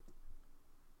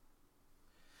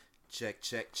Check,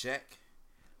 check, check.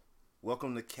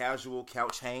 Welcome to Casual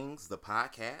Couch Hangs, the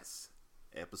podcast,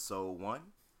 Ep.1.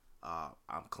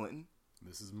 I'm Clinton.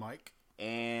 This is Mike.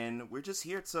 And we're just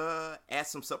here to add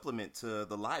some supplement to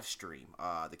the live stream,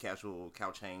 the Casual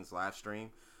Couch Hangs live stream.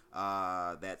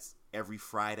 That's every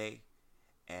Friday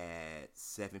at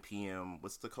 7 p.m.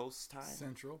 What's the coast time?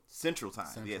 Central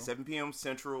time. Yeah, 7 p.m.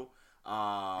 Central.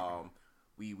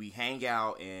 We hang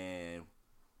out and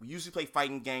we usually play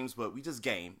fighting games, but we just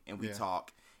game and we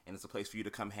talk. And it's a place for you to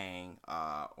come hang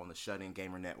on the Shut-In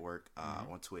Gamer Network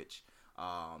on Twitch.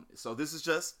 So this is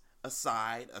just a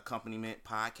side accompaniment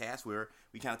podcast where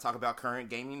we kind of talk about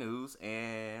current gaming news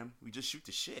and we just shoot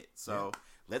the shit. So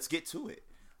let's get to it.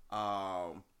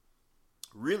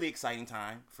 Really exciting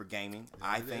time for gaming,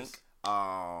 I think.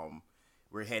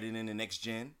 We're headed into next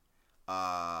gen.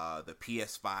 The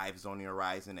PS5 is on the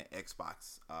horizon, and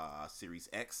Xbox Series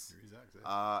X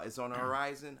is on the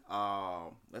horizon.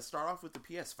 Let's start off with the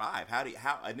PS5. How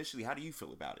do you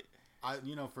feel about it?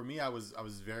 For me, I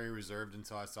was very reserved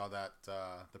until I saw that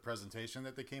the presentation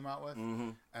that they came out with,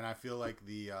 and I feel like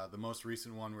the most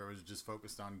recent one where it was just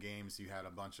focused on games, you had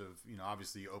a bunch of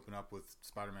obviously you open up with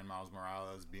Spider-Man Miles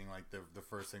Morales being like the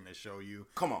first thing they show you.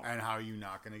 Come on, and how are you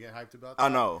not going to get hyped about that? I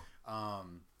know.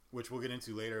 Which we'll get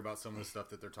into later about some of the stuff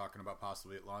that they're talking about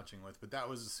possibly at launching with. But that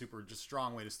was a super just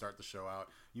strong way to start the show out.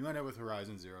 You end up with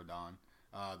Horizon Zero Dawn,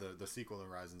 the sequel to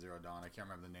Horizon Zero Dawn. I can't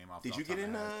remember the name off. Did you get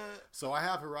in? So I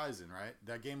have Horizon, right?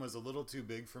 That game was a little too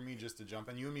big for me just to jump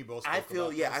in. You and me both. I feel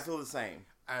the same.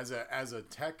 As a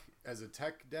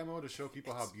tech demo to show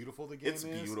people how beautiful the game is.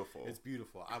 It's beautiful. It's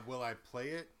beautiful. Will I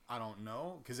play it? I don't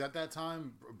know, because at that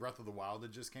time Breath of the Wild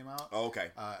had just came out. Oh, okay.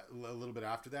 A little bit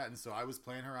after that, and so I was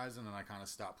playing Horizon, and I kind of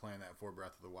stopped playing that for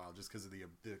Breath of the Wild just because of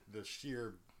the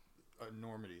sheer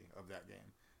enormity of that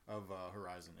game of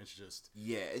Horizon. It's just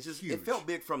huge. It felt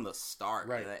big from the start,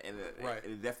 right? And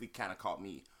it definitely kind of caught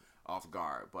me off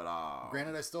guard. But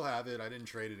granted, I still have it. I didn't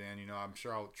trade it in. I'm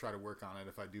sure I'll try to work on it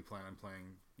if I do plan on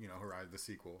playing. Horizon, the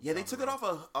sequel. Yeah, they took it off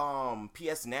of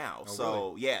PS Now. Oh,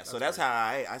 so really? so that's how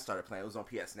I started playing. It was on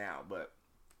PS Now, but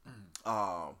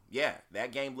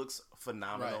that game looks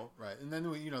phenomenal. Right. And then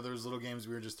there's little games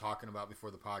we were just talking about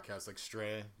before the podcast, like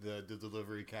Stray, the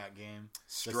delivery cat game.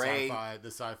 Stray,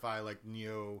 the sci-fi like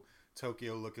Neo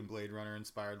Tokyo looking Blade Runner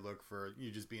inspired look for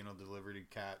you just being a delivery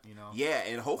cat. Yeah,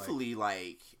 and hopefully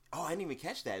I didn't even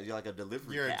catch that. You're like a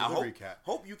delivery cat. You're a delivery cat.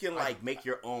 Hope you can make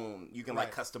your own. You can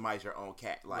customize your own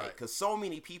cat, because so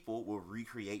many people will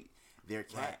recreate their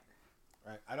cat.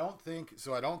 Right. I don't think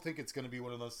it's going to be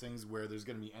one of those things where there's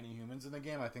going to be any humans in the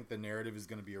game. I think the narrative is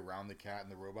going to be around the cat and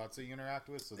the robots that you interact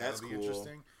with. So that'll be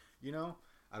interesting.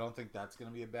 I don't think that's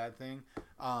going to be a bad thing.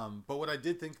 But what I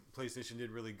did think PlayStation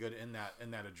did really good in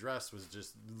that address was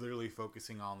just literally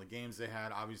focusing on the games they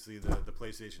had. Obviously, the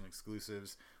PlayStation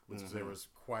exclusives, which there was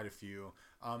quite a few.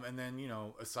 And then,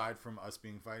 aside from us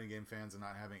being fighting game fans and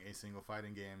not having a single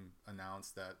fighting game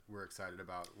announced that we're excited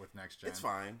about with next gen. It's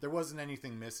fine. There wasn't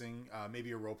anything missing.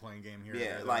 Maybe a role-playing game here.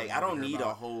 Yeah, I don't need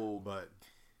a whole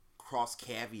cross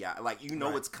caveat,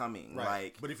 it's coming,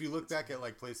 right? But if you look back at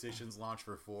PlayStation's launch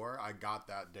for 4, I got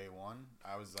that day one.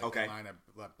 I was in line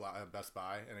at Best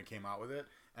Buy, and it came out with it.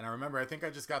 And I remember, I think I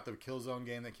just got the Killzone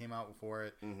game that came out for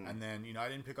it, and then I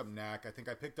didn't pick up Knack. I think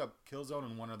I picked up Killzone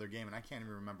and one other game, and I can't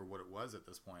even remember what it was at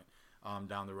this point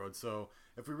down the road. So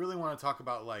if we really want to talk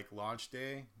about launch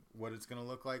day, what it's going to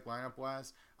look like lineup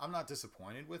wise, I'm not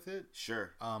disappointed with it.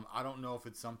 Sure. I don't know if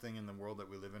it's something in the world that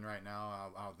we live in right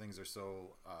now, how things are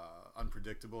so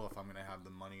unpredictable, if I'm going to have the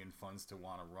money and funds to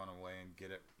want to run away and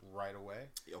get it right away.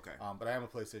 Okay. But I am a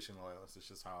PlayStation loyalist. It's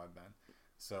just how I've been.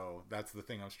 So that's the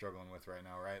thing I'm struggling with right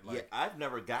now, right? I've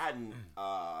never gotten,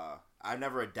 I've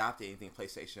never adopted anything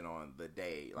PlayStation on the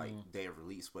day, day of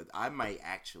release, but I might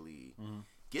actually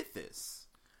get this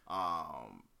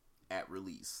at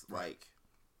release. Right.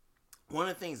 One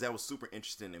of the things that was super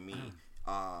interesting to me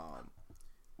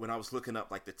when I was looking up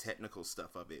the technical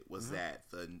stuff of it was that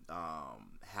the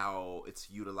how it's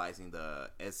utilizing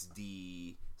the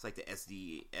SD. It's like the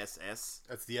SDSS.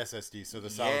 That's the SSD, so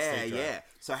the solid state drive. Yeah.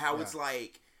 So how it's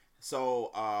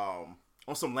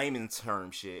on some layman's term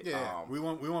shit. Yeah. We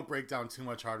won't break down too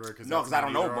much hardware because I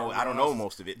don't know. I don't know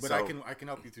most of it. But I can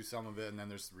help you through some of it, and then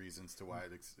there's reasons to why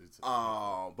it's.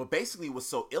 But basically, what's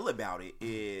so ill about it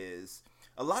is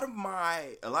a lot of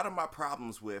my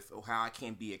problems with how I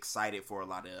can be excited for a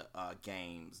lot of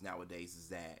games nowadays is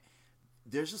that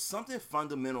there's just something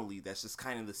fundamentally that's just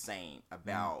kind of the same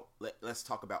about let's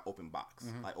talk about open box,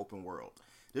 open world.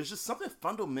 There's just something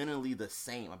fundamentally the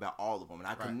same about all of them, and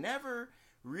I can never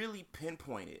really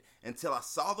pinpoint it until I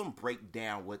saw them break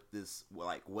down what this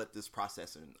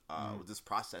processor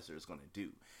is going to do.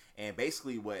 And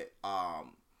basically what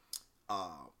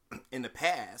in the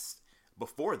past,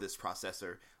 before this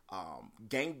processor,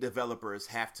 game developers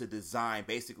have to design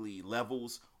basically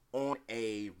levels on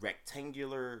a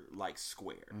rectangular like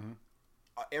square.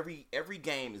 Every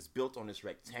game is built on this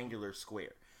rectangular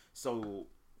square. So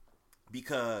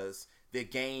because the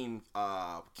game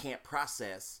can't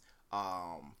process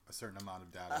a certain amount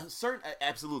of data, a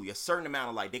certain amount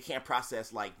of, like, they can't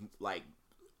process like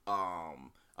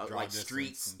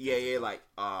streets. Like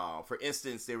for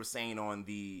instance, they were saying on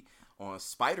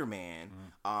Spider-Man,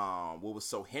 what was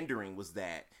so hindering was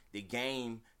that the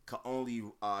game could only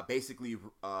basically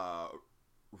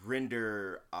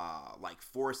render like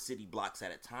 4 city blocks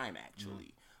at a time,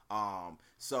 actually.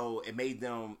 So it made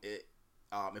them it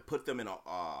put them in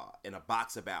a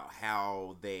box about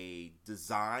how they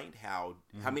designed, how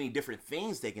many different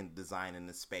things they can design in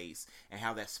the space, and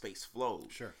how that space flows.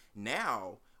 Sure.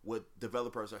 Now, what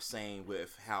developers are saying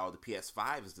with how the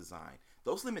PS5 is designed,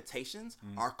 those limitations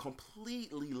are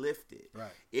completely lifted.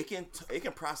 Right. It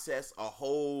can process a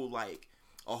whole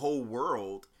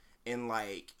world in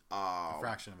like a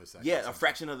fraction of a second. Yeah, a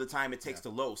fraction of the time it takes to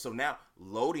load. So now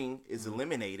loading is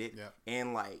eliminated,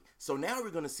 and like, so now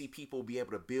we're going to see people be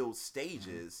able to build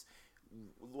stages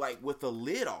like with the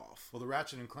lid off. Well, the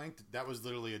Ratchet and Clank, that was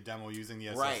literally a demo using the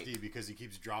SSD because he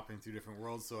keeps dropping through different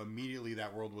worlds, so immediately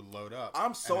that world would load up.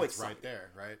 I'm so excited. Right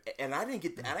there, right? And I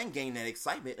didn't gain that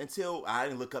excitement until I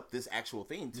didn't look up this actual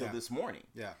thing until this morning.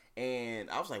 Yeah. And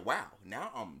I was like, wow, now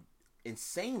I'm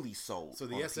insanely sold. So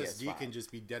the SSD PS5 can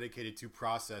just be dedicated to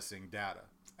processing data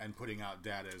and putting out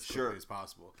data as quickly as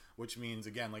possible, which means,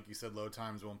 again, like you said, load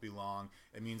times won't be long.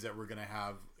 It means that we're going to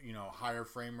have, higher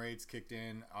frame rates kicked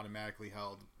in, automatically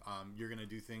held. You're going to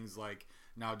do things like,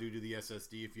 now due to the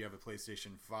SSD, if you have a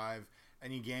PlayStation 5,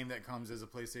 any game that comes as a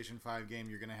PlayStation 5 game,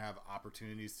 you're going to have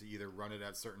opportunities to either run it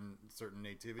at certain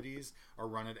nativities or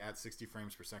run it at 60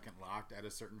 frames per second locked at a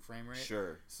certain frame rate.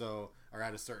 Sure. So, or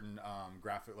at a certain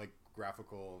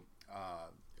graphical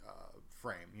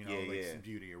frame,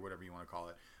 beauty or whatever you want to call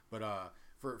it. But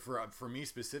for me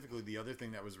specifically, the other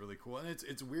thing that was really cool, and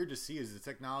it's weird to see, is the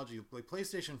technology. Like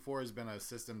PlayStation 4 has been a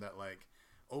system that, like,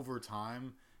 over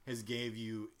time has gave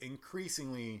you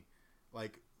increasingly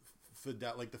like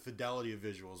the fidelity of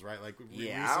visuals, right? Like,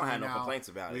 I don't have no complaints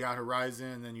about it. We got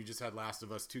Horizon, then you just had Last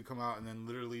of Us 2 come out, and then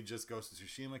literally just Ghost of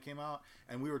Tsushima came out,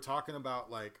 and we were talking about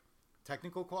like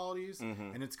technical qualities,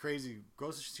 and it's crazy.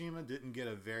 Ghost of Tsushima didn't get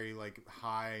a very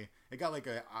high. It got like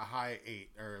a high 8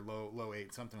 or low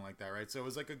 8, something like that, right? So it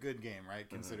was like a good game, right?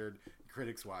 Considered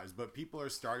critics wise, but people are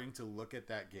starting to look at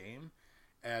that game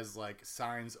as like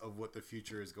signs of what the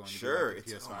future is going to be like with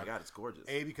PS5. Oh my god, it's gorgeous.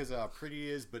 Because of how pretty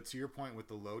it is, but to your point with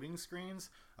the loading screens,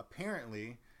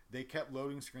 apparently they kept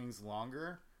loading screens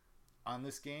longer on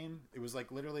this game. It was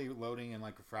like literally loading in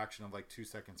like a fraction of like 2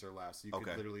 seconds or less. You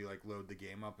could literally like load the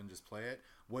game up and just play it.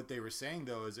 What they were saying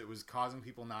though is it was causing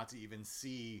people not to even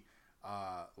see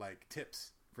like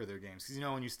tips for their games, because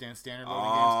when you standard loading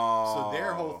games. So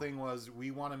their whole thing was,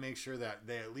 we want to make sure that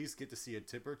they at least get to see a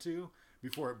tip or two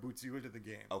before it boots you into the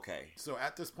game. Okay. So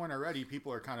at this point already,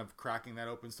 people are kind of cracking that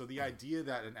open. So the idea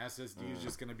that an SSD is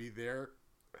just going to be there,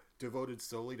 devoted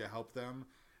solely to help them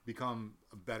become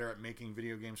better at making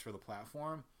video games for the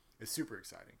platform, is super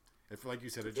exciting. If, like you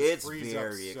said, it just frees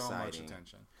up so much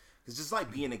attention. It's just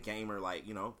like being a gamer, like,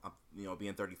 I'm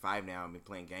being 35 now, I've been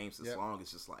playing games this long.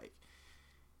 It's just like,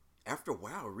 after a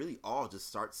while, it really all just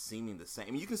starts seeming the same.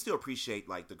 I mean, you can still appreciate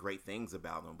like the great things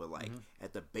about them, but like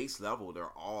at the base level, they're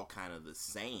all kind of the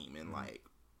same, and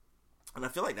and I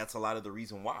feel like that's a lot of the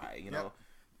reason why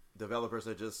developers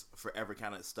are just forever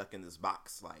kind of stuck in this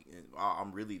box. Like,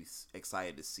 I'm really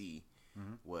excited to see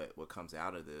what comes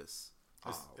out of this.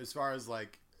 As far as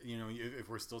like, if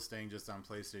we're still staying just on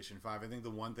PlayStation 5, I think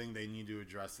the one thing they need to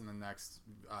address in the next,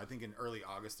 I think in early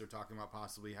August, they're talking about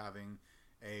possibly having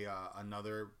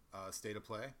another state of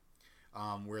play,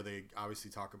 where they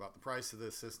obviously talk about the price of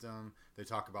the system. They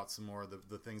talk about some more of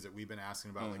the things that we've been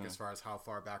asking about, like as far as how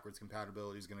far backwards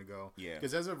compatibility is going to go. Yeah.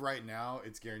 Because as of right now,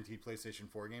 it's guaranteed PlayStation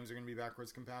 4 games are going to be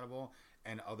backwards compatible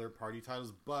and other party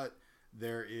titles. But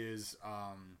there is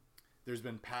there's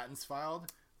been patents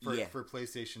filed for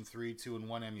PlayStation 3, 2, and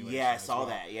 1 emulation. Yeah, I saw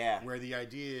that, yeah. Where the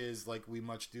idea is, like we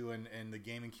much do in the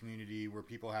gaming community, where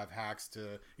people have hacks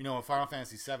to, Final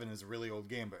Fantasy 7 is a really old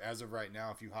game, but as of right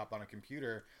now, if you hop on a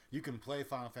computer, you can play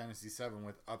Final Fantasy 7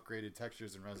 with upgraded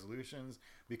textures and resolutions,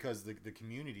 because the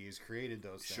community has created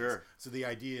those things. Sure. So the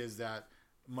idea is that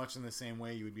much in the same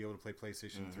way you would be able to play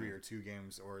PlayStation 3 or 2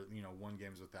 games or, one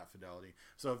games with that fidelity.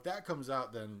 So if that comes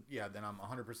out, then I'm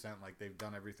 100% like they've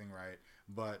done everything right.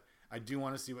 But I do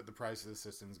want to see what the price of the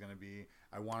system is going to be.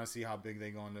 I want to see how big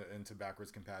they go into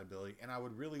backwards compatibility. And I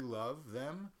would really love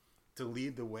them to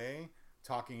lead the way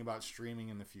talking about streaming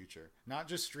in the future. Not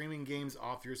just streaming games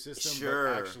off your system,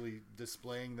 but actually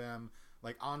displaying them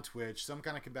like on Twitch, some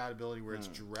kind of compatibility where it's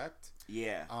direct.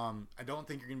 Yeah. I don't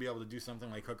think you're going to be able to do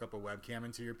something like hook up a webcam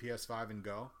into your PS5 and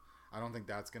go. I don't think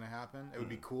that's going to happen. It would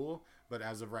be cool, but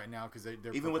as of right now, because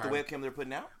they're even with the webcam they're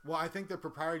putting out. Well, I think the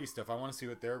proprietary stuff. I want to see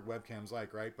what their webcam's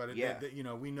like, right? But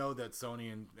we know that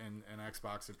Sony and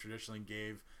Xbox have traditionally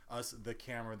gave us the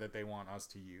camera that they want us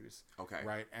to use. Okay.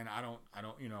 Right, and I don't,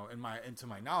 to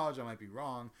my knowledge, I might be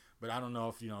wrong, but I don't know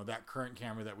if that current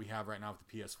camera that we have right now with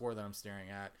the PS4 that I'm staring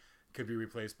at could be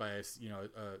replaced by a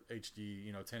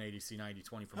HD 1080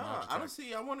 C9020 from Logitech. I don't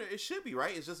see. I wonder. It should be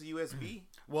right. It's just a USB.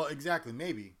 Well, exactly.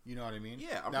 Maybe you know what I mean.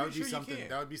 Yeah, that would be something.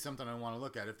 That would be something I want to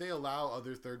look at. If they allow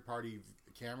other third-party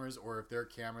cameras, or if their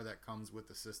camera that comes with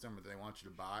the system that they want you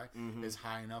to buy is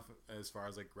high enough as far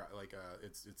as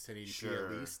it's 1080p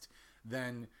at least,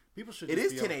 then people should. It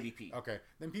is 1080p. Okay,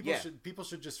 then people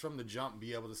should just from the jump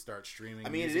be able to start streaming. I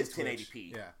mean, it is Twitch.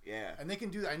 1080p. Yeah, and they can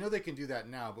do. I know they can do that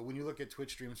now, but when you look at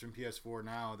Twitch streams from PS4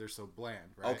 now, they're so bland,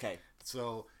 right? Okay.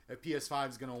 So if PS5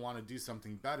 is going to want to do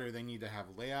something better, they need to have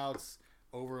layouts,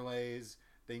 overlays.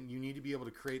 You need to be able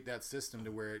to create that system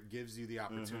to where it gives you the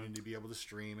opportunity to be able to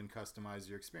stream and customize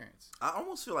your experience. I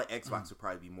almost feel like Xbox would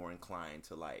probably be more inclined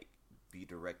to be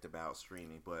direct about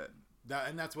streaming, but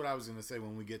that's what I was going to say.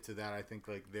 When we get to that, I think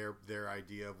like their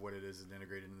idea of what it is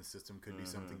integrated in the system could be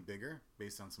something bigger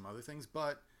based on some other things.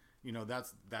 But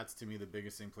that's to me the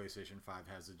biggest thing PlayStation 5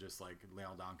 has to just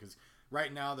nail down, because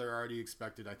right now they're already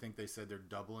expected. I think they said they're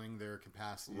doubling their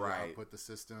capacity to output the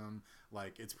system.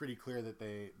 Like, it's pretty clear that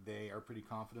they are pretty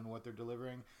confident in what they're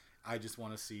delivering. I just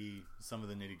want to see some of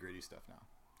the nitty gritty stuff now,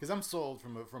 because I'm sold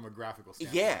from a graphical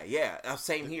standpoint. Yeah.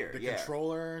 Same here. The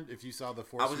controller. If you saw the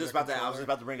Force, I was just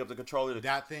about to bring up the controller.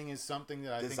 That thing is something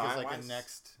that I think is like a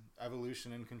next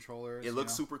evolution in controllers. It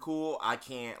looks super cool. I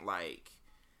can't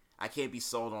be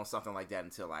sold on something like that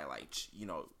until I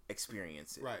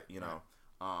experience it. Right.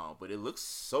 But it looks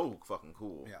so fucking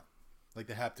cool. Yeah. Like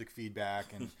the haptic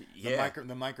feedback and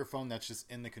the microphone that's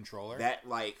just in the controller. That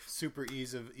super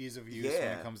ease of use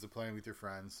when it comes to playing with your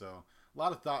friends. So a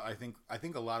lot of thought. I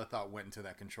think a lot of thought went into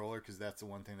that controller, because that's the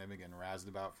one thing they've been getting razzed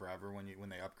about forever when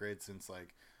they upgrade since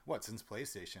since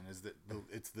PlayStation, is that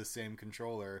it's the same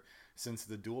controller since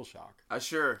the DualShock.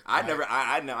 Sure.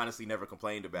 I honestly never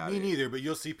complained about it. Me neither, but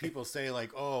you'll see people say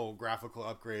graphical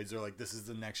upgrades, or this is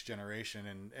the next generation,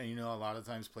 and a lot of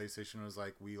times PlayStation was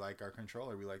like, we like our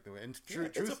controller, we like the way, and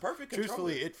it's a perfect controller.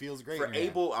 Truthfully, it feels great.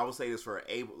 I would say this for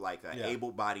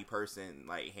able-bodied person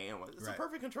hand, it's a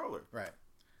perfect controller. Right.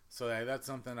 So that's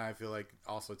something I feel like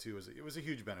also too it was a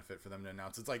huge benefit for them to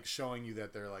announce. It's like showing you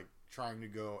that they're trying to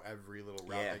go every little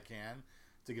route they can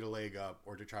to get a leg up,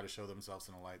 or to try to show themselves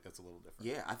in a light that's a little different.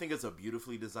 Yeah, I think it's a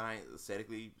beautifully designed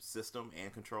aesthetically system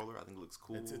and controller. I think it looks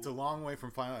cool. It's a long way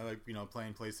from finally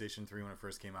playing PlayStation 3 when it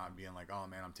first came out and being like, oh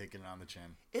man, I'm taking it on the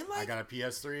chin. I got a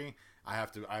PS3. I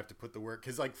have to put the work,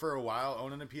 because for a while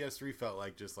owning a PS3 felt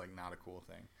just not a cool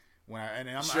thing. I'm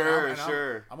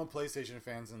a PlayStation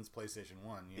fan since PlayStation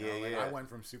 1. I went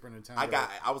from Super Nintendo.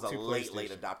 I was a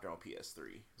late adopter on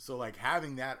PS3. So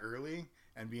having that early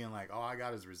and being like, all I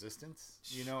got is Resistance,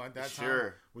 at that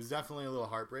time was definitely a little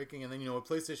heartbreaking. And then with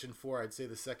PlayStation 4, I'd say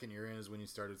the second year in is when you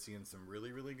started seeing some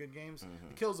really, really good games.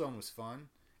 The Killzone was fun.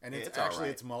 And its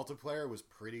multiplayer was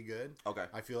pretty good. Okay.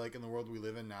 I feel like in the world we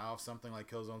live in now, if something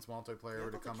like Killzone's multiplayer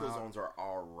were to come out. Killzones are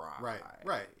all right.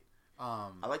 Right.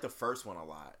 I like the first one a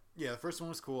lot. Yeah, the first one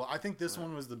was cool. I think this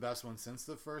one was the best one since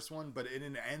the first one, but it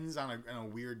ends on a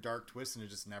weird dark twist, and it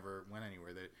just never went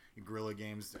anywhere. The Guerrilla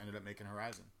Games ended up making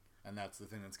Horizon, and that's the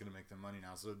thing that's going to make them money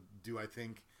now. So do I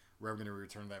think we're going to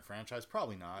return to that franchise?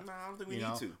 Probably not. No, I don't think we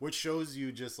need to. Which shows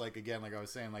you just again, like I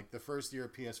was saying, the first year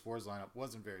of PS4's lineup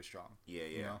wasn't very strong.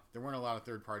 Yeah. There weren't a lot of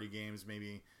third-party games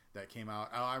maybe that came out.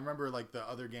 I remember the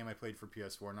other game I played for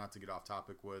PS4, not to get off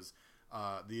topic, was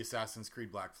the Assassin's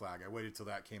Creed Black Flag. I waited till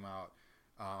that came out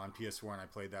on PS4 and I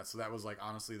played that. So that was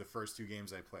honestly the first two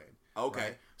games I played. Okay.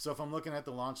 Right? So if I'm looking at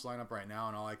the launch lineup right now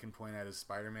and all I can point at is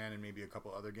Spider-Man and maybe a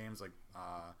couple other games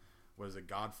what is it,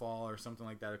 Godfall or something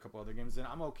like that, a couple other games, then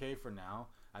I'm okay for now.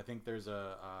 I think there's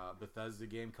a Bethesda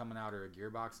game coming out, or a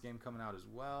Gearbox game coming out as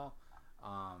well.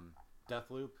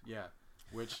 Deathloop, yeah.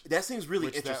 That seems really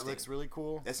interesting. That looks really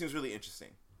cool. That seems really interesting.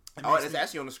 It's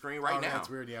actually on the screen right now. That's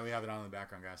weird. Yeah, we have it on in the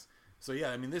background, guys. So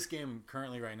yeah, I mean, this game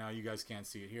currently right now, you guys can't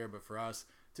see it here, but for us,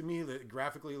 to me,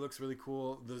 graphically it looks really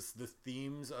cool. The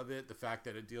themes of it, the fact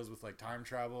that it deals with like time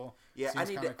travel. Yeah, I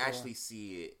need to cool. actually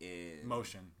see it in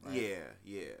motion. Right?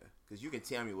 Yeah. Because you can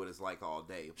tell me what it's like all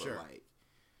day, but sure. like,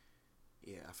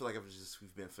 yeah, I feel like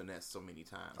we've been finessed so many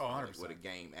times. Oh, 100%. Like what a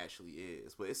game actually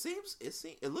is. But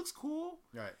it looks cool,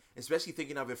 right? Especially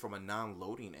thinking of it from a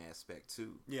non-loading aspect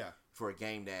too. Yeah, for a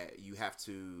game that you have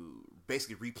to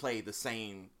basically replay the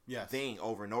same yes. thing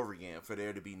over and over again for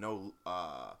there to be no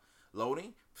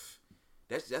loading.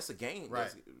 That's a game. Right.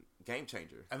 That's a game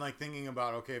changer. And like thinking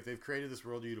about, okay, if they've created this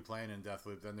world for you to play in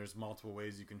Deathloop, then there's multiple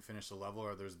ways you can finish the level,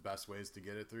 or there's best ways to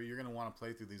get it through. You're going to want to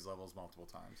play through these levels multiple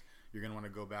times. You're going to want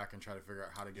to go back and try to figure out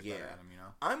how to get that at them, you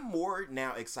know? I'm more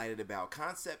now excited about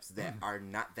concepts that are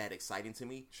not that exciting to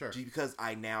me. Sure. Just because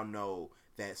I now know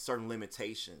that certain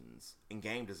limitations in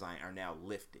game design are now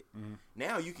lifted. Mm-hmm.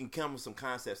 Now you can come with some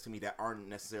concepts to me that aren't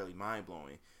necessarily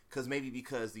mind-blowing.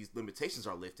 Because these limitations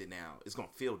are lifted now, it's going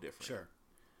to feel different. Sure.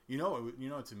 You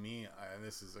know, to me,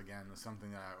 this is, again,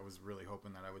 something that I was really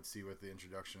hoping that I would see with the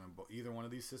introduction of either one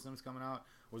of these systems coming out,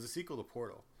 was a sequel to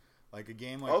Portal. Like a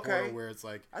game like Portal where it's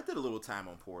like... I did a little time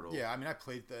on Portal. Yeah, I mean, I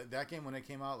played that game when it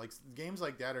came out. Like, games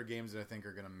like that are games that I think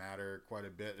are going to matter quite a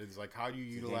bit. It's like, how do you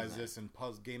utilize this in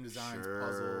game designs,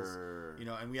 puzzles? You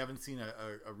know, and we haven't seen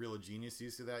a real genius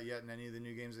use to that yet in any of the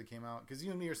new games that came out. Because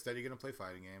you and me are steady going to play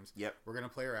fighting games. Yep. We're going to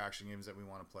play our action games that we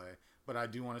want to play. But I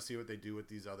do want to see what they do with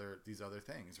these other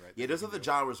things, right? Yeah, there's other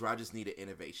genres where I just need an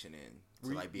innovation in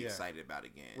to be excited about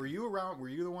again. Were you around? Were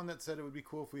you the one that said it would be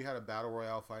cool if we had a battle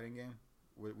royale fighting game?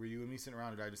 Were you and me sitting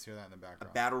around? Or did I just hear that in the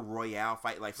background? A battle royale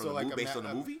fight, like from the movie, based on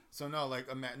the movie? So no, like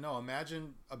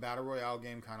imagine a battle royale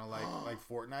game, kind of like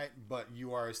Fortnite, but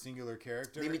you are a singular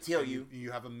character. Let me tell you, you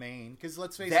have a main. Because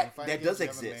let's face it, that does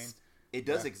exist. It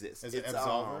does exist. Is it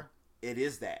Absolver? It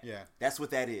is that. Yeah, that's what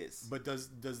that is. But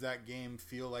does that game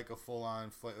feel like a full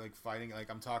on like fighting? Like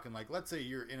I'm talking like, let's say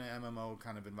you're in an MMO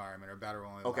kind of environment or battle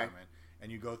royale environment,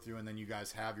 and you go through and then you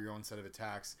guys have your own set of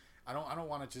attacks. I don't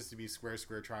want it just to be square,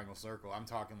 triangle, circle. I'm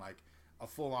talking like a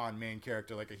full on main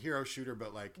character, like a hero shooter,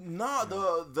 but like you have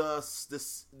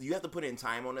to put in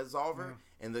time on Absolver,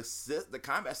 and the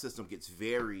combat system gets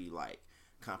very like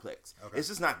complex. Okay. It's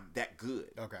just not that good.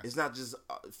 Okay, it's not just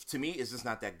to me. It's just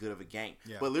not that good of a game.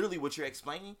 Yeah. But literally, what you're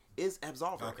explaining is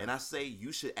Absolver, and I say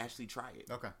you should actually try it.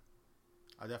 Okay.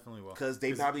 I definitely will. Because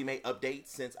they probably made updates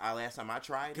since last time I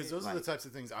tried it. Because those are the types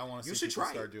of things I want to see people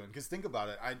start doing. Because think about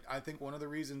it. I think one of the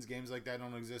reasons games like that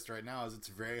don't exist right now is it's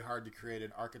very hard to create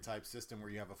an archetype system where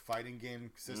you have a fighting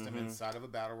game system inside of a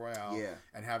battle royale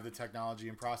and have the technology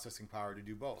and processing power to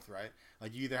do both, right?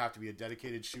 Like you either have to be a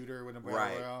dedicated shooter with a battle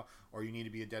royale, or you need to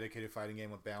be a dedicated fighting game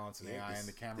with balance and AI and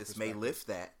the camera This may lift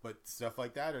that. But stuff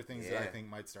like that are things that I think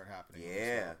might start happening.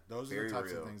 Yeah. So those are the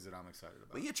types of things that I'm excited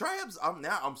about. But yeah, try it.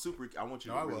 I'm super... I want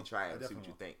you to really try it and see what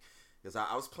you think. Because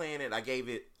I was playing it. I gave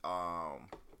it... I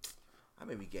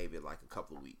maybe gave it like a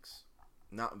couple of weeks.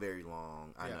 Not very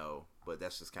long, I know. But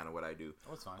that's just kind of what I do.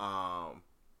 Oh, it's fine.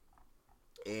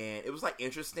 And it was like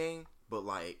interesting, but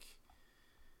like...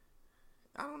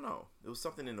 I don't know. There was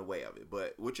something in the way of it.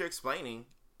 But what you're explaining...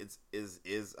 is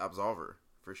Absolver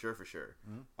for sure.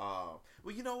 Mm-hmm.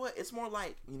 Well, you know what? It's more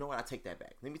like I take that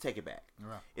back. Let me take it back.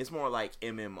 Right. It's more like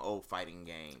MMO fighting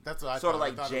game. That's what I sort thought.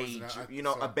 Of like Jade.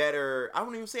 A better. I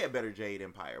wouldn't even say a better Jade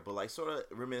Empire, but like sort of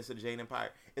reminiscent of Jade Empire.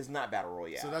 It's not battle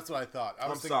royale. So that's what I thought.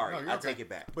 I'm sorry. I take it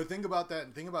back. But think about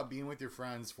that. Think about being with your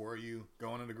friends. You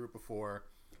going in a group of 4.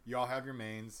 You all have your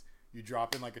mains. You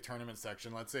drop in like a tournament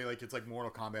section. Let's say like it's like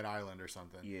Mortal Kombat Island or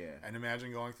something. Yeah. And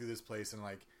imagine going through this place and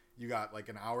like. You got like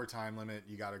an hour time limit.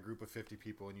 You got a group of 50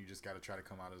 people, and you just got to try to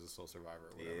come out as a sole survivor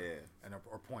or whatever. Yeah. And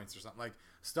or points or something like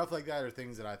stuff like that are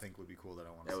things that I think would be cool that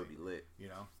I want to see. That would be lit. You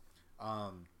know,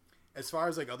 as far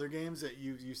as like other games that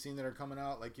you've seen that are coming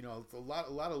out, like a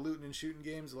lot of looting and shooting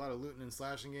games, a lot of looting and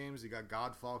slashing games. You got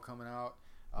Godfall coming out,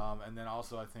 and then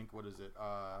also I think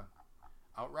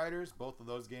Outriders. Both of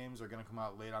those games are going to come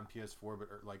out late on PS4, but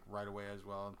like right away as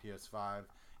well on PS5.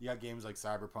 You got games like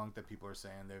Cyberpunk that people are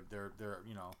saying they're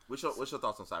you know. What's your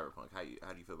thoughts on Cyberpunk? How do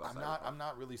you feel about Cyberpunk? I'm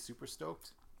not really super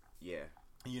stoked. Yeah.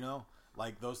 You know,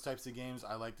 like those types of games,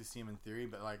 I like to see them in theory,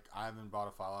 but like I haven't bought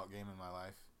a Fallout game in my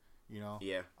life. You know.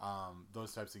 Yeah.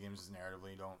 Those types of games just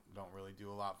narratively don't really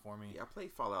do a lot for me. Yeah, I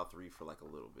played Fallout 3 for like a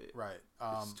little bit. Right.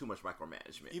 It's too much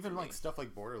micromanagement. Even like stuff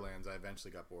like Borderlands, I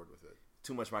eventually got bored with it.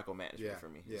 Too much micromanagement for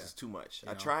me. Yeah. This is too much.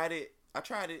 I tried it,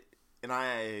 and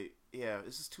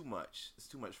this is too much. It's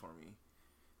too much for me.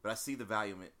 But I see the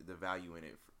value in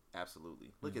it.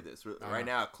 Absolutely. Look at this right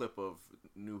now. A clip of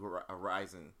New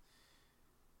Horizon.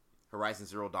 Horizon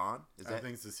Zero Dawn. I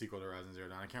think it's the sequel to Horizon Zero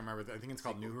Dawn. I can't remember. I think it's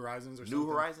called New Horizons or New something.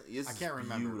 New Horizon? I can't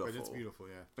remember, but it's beautiful,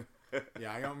 yeah.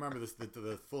 Yeah, I don't remember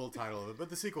the full title of it, but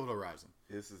the sequel to Horizon.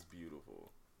 This is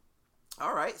beautiful.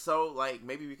 All right, so, like,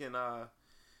 maybe we can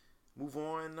move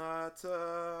on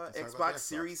to Xbox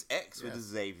Series X, which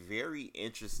is a very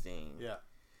interesting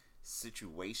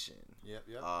situation. Yep.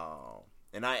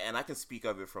 And I can speak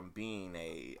of it from being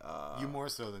a you more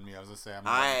so than me. I was gonna say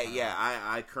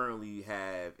I currently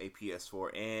have a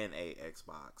PS4 and a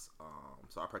Xbox,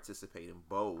 so I participate in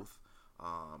both.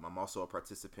 I'm also a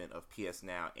participant of PS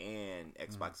Now and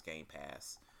Xbox Game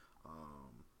Pass,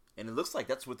 and it looks like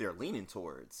that's what they're leaning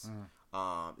towards.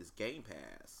 Is Game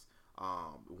Pass.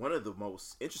 One of the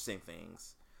most interesting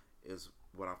things is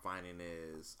what I'm finding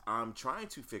is I'm trying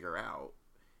to figure out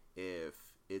if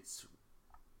it's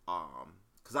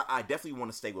because I definitely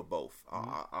want to stay with both.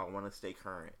 I want to stay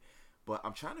current, but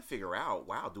I'm trying to figure out,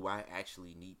 do I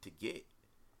actually need to get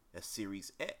a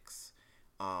Series X?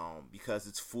 Because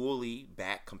it's fully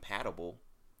back compatible,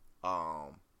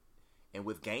 and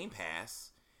with Game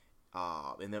Pass,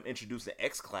 and them introducing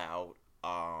xCloud,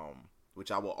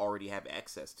 which I will already have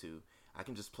access to, I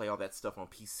can just play all that stuff on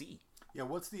PC. Yeah,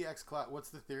 what's the xCloud?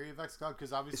 What's the theory of xCloud?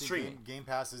 Because obviously Game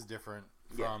Pass is different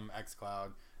from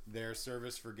xCloud. Their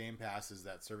service for Game Pass is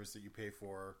that service that you pay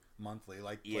for monthly,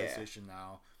 like PlayStation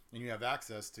Now, and you have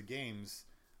access to games,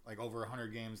 like over 100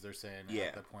 games. They're saying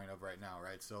at the point of right now,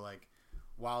 right? So like,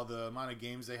 while the amount of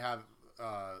games they have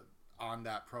on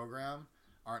that program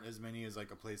aren't as many as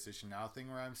like a PlayStation Now thing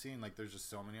where I'm seeing, like, there's just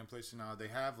so many on PlayStation Now. They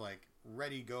have like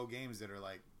ready go games that are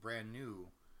like brand new.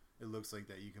 It looks like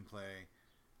that you can play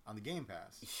on the Game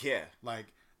Pass. Yeah, like.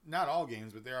 Not all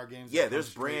games, but there are games. Yeah,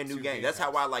 there's brand new games. That's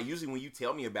how I like. Usually, when you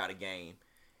tell me about a game,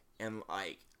 and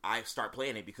like I start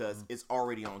playing it because it's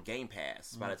already on Game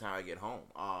Pass by the time I get home.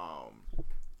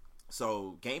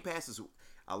 So Game Pass is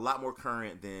a lot more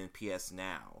current than PS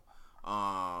Now,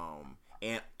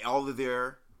 and all of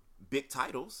their big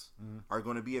titles are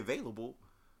going to be available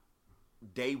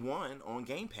day one on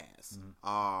Game Pass,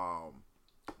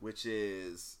 which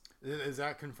is. Is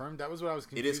that confirmed? That was what I was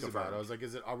confused about. I was like,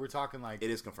 are we talking like...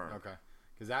 It is confirmed. Okay.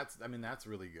 Because that's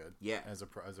really good. Yeah. As a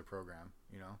program,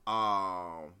 you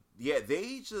know? Yeah,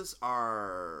 they just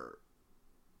are...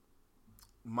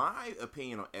 My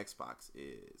opinion on Xbox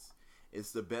is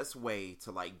it's the best way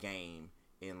to, like, game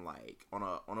in, like, on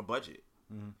a budget.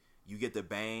 You get the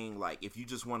bang, like, if you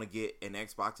just want to get an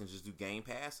Xbox and just do Game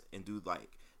Pass and do,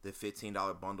 like, the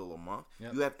 $15 bundle a month,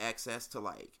 you have access to,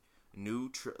 like,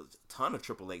 ton of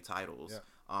AAA titles,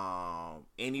 and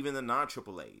even the non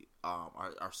AAA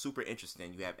are super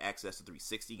interesting. You have access to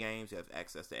 360 games. You have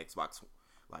access to Xbox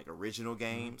like original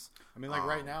games. I mean, like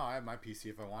right now, I have my PC.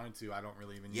 If I wanted to, I don't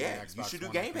really even use Xbox. You should do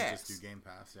One. Game Pass. Just do Game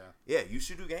Pass. Yeah, you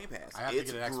should do Game Pass. I have to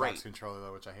get an Xbox controller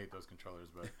though, which I hate those controllers,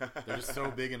 but they're just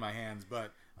so big in my hands.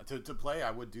 But to play,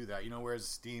 I would do that. You know, whereas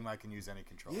Steam, I can use any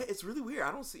controller. Yeah, it's really weird.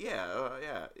 I don't see.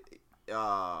 I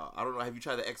don't know. Have you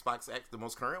tried the Xbox X, the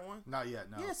most current one? Not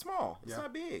yet. No. Yeah, it's small. It's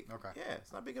not big. Okay. Yeah,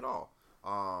 it's not big at all.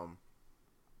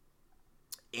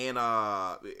 And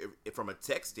from a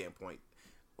tech standpoint,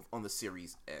 on the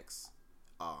Series X,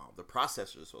 the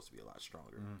processor is supposed to be a lot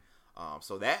stronger.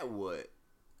 So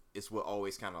it's what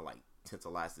always kind of like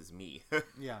tantalizes me.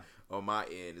 On my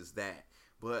end is that,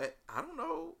 but I don't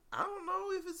know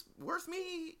if it's worth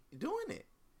me doing it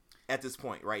at this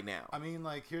point right now. I mean,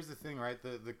 like, here's the thing, right?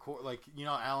 The core, like, you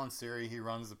know, Alan Siri, he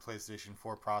runs the PlayStation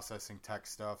 4 processing tech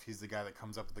stuff. He's the guy that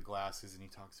comes up with the glasses and he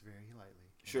talks very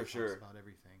lightly. Sure. Talks about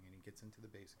everything and he gets into the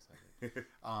basics of it.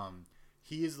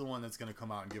 He is the one that's going to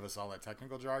come out and give us all that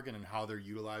technical jargon and how they're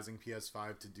utilizing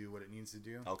PS5 to do what it needs to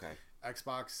do. Okay.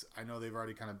 Xbox, I know they've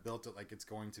already kind of built it like it's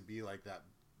going to be like that.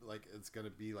 Like, it's going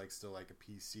to be like still like a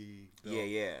PC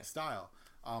build style.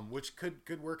 Which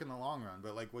could work in the long run,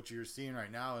 but like what you're seeing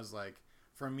right now is like,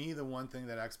 for me, the one thing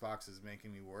that Xbox is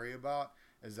making me worry about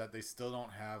is that they still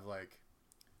don't have like,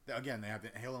 again, they have the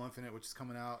Halo Infinite, which is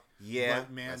coming out. Yeah,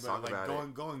 but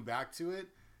like going back to it,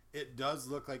 it does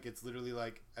look like it's literally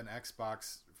like an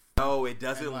Xbox. No, it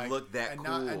doesn't look that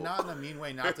cool. And not in a mean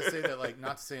way. Not to say that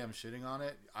not to say I'm shitting on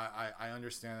it. I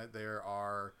understand that there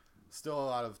are. Still a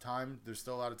lot of time. There's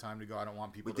still a lot of time to go. I don't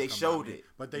want people. But they showed it.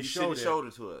 But they showed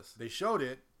it to us. They showed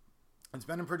it. It's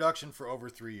been in production for over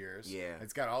 3 years. Yeah.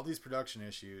 It's got all these production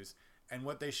issues, and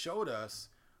what they showed us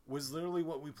was literally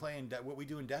what we play what we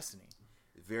do in Destiny.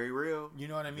 Very real. You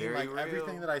know what I mean? Like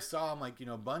everything that I saw, I'm like, you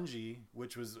know, Bungie,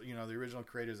 which was, you know, the original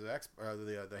creators of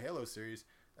the Halo series.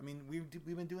 I mean, we've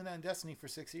been doing that in Destiny for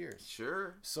 6 years.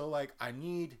 Sure. So like,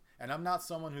 and I'm not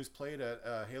someone who's played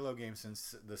a Halo game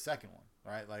since the second one.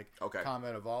 right? Like Okay.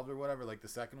 Combat Evolved or whatever, like the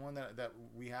second one that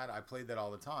we had, I played that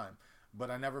all the time. But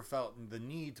I never felt the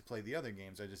need to play the other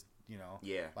games. I just,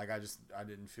 like I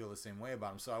didn't feel the same way about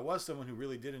them. So I was someone who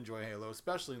really did enjoy Halo,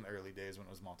 especially in the early days when it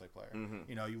was multiplayer.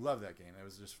 Mm-hmm. You love that game. It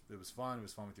was fun. It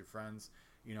was fun with your friends.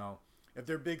 If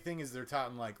their big thing is they're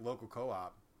touting like local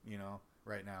co-op,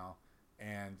 right now,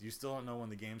 and you still don't know when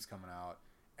the game's coming out,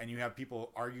 and you have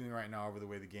people arguing right now over the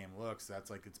way the game looks, that's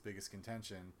like its biggest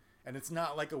contention. And it's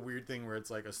not like a weird thing where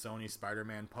it's like a Sony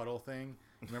Spider-Man puddle thing.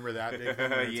 Remember that big thing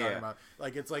we were talking about?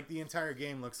 Like, it's like the entire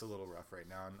game looks a little rough right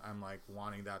now, and I'm like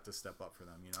wanting that to step up for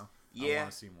them, Yeah. I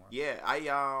want to see more.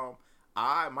 Yeah,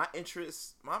 my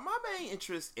interest, my main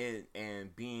interest in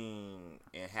being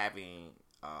and having,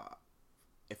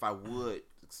 if I would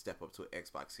step up to an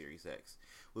Xbox Series X,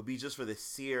 would be just for the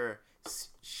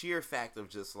sheer fact of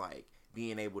just like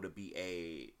being able to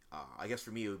be I guess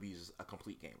for me it would be just a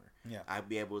complete gamer. Yeah, I'd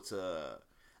be able to.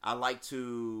 I like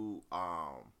to.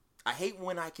 I hate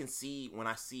when I see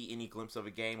any glimpse of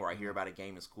a game or I hear about a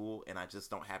game in school and I just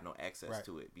don't have no access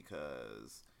to it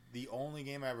because the only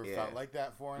game I ever felt like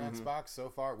that for an Xbox so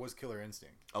far was Killer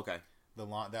Instinct. Okay.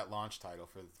 That launch title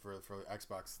for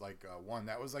Xbox One.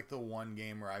 That was like the one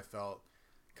game where I felt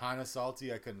kind of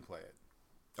salty I couldn't play it.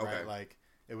 Okay. Right? Like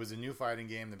it was a new fighting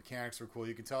game. The mechanics were cool.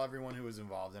 You could tell everyone who was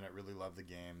involved in it really loved the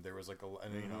game. There was like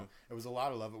it was a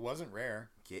lot of love. It wasn't rare.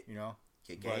 Get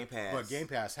Game Pass. But Game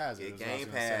Pass has it. Get Game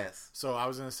Pass. So I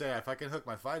was gonna say if I can hook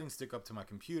my fighting stick up to my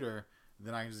computer,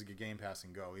 then I can just get Game Pass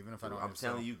and go. Even if I don't. I'm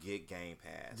telling you, get Game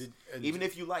Pass. Even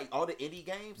if you like all the indie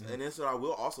games, and that's what I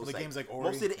will also say. Games like Ori,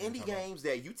 most of the indie games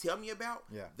that you tell me about,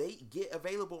 yeah, they get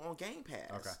available on Game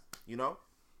Pass. Okay.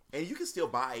 And you can still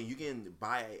buy. You can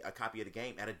buy a copy of the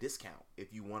game at a discount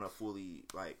if you want to fully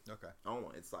own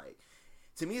one. It's like,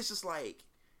 to me, it's just like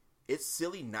it's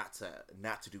silly not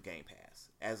to do Game Pass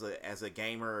as a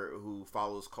gamer who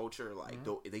follows culture. Like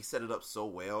they set it up so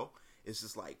well. It's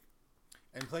just like.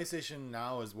 And PlayStation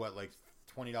Now is what, like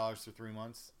 $20 for 3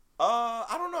 months?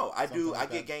 I don't know. I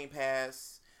get Game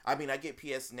Pass. I mean, I get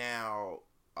PS Now.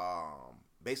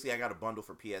 Basically, I got a bundle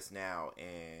for PS Now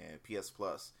and PS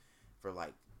Plus for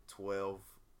like $12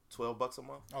 a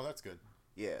month. Oh, that's good.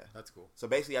 Yeah, that's cool. So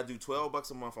basically, I do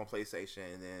 $12 a month on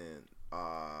PlayStation, and then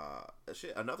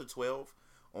another 12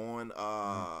 on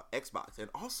Xbox, and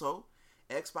also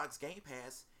Xbox Game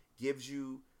Pass gives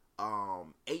you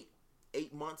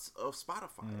 8 months of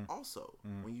Spotify also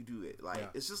when you do it. Like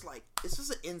it's just an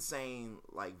insane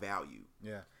like value.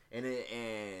 Yeah,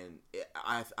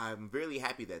 I'm really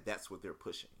happy that that's what they're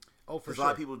pushing. Oh, for sure. A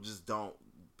lot of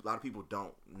people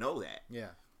don't know that. Yeah.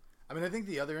 I mean, I think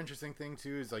the other interesting thing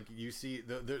too is like you see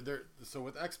so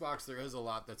with Xbox there is a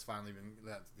lot that's finally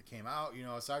that came out.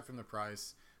 Aside from the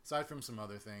price, aside from some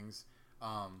other things,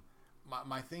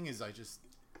 my thing is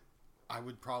I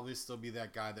would probably still be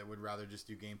that guy that would rather just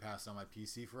do Game Pass on my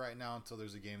PC for right now until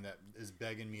there's a game that is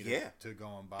begging me to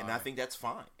go and buy. And I think that's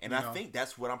fine. And I think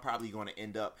that's what I'm probably going to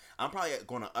end up. I'm probably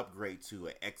going to upgrade to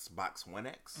an Xbox One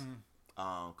X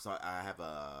because I have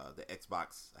the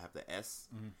Xbox. I have the S.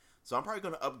 So I'm probably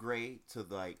going to upgrade to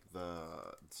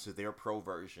to their Pro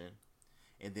version,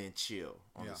 and then chill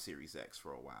on the Series X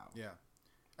for a while. Yeah,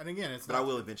 and again, I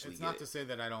will eventually. It's not to say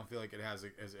that I don't feel like it has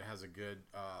a good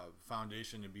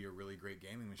foundation to be a really great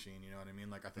gaming machine. You know what I mean?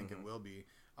 Like I think it will be.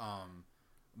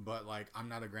 But like I'm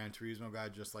not a Gran Turismo guy,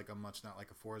 just like I'm much not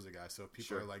like a Forza guy. So if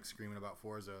people are like screaming about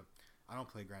Forza, I don't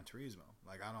play Gran Turismo.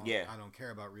 Like I don't care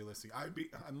about realistic.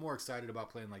 I'm more excited about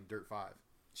playing like Dirt 5.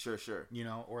 Sure.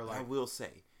 Or like I will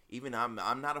say. Even I'm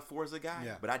not a Forza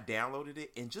guy, but I downloaded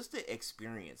it, and just to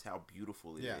experience how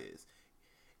beautiful it is.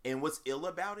 And what's ill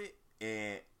about it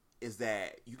is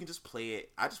that you can just play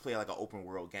it. I just play it like an open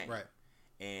world game, right?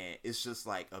 And it's just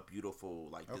like a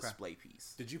beautiful display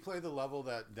piece. Did you play the level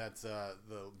that's the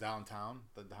downtown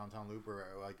loop, or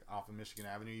like off of Michigan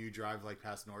Avenue? You drive like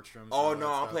past Nordstrom's. Oh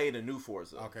no, I'm playing the new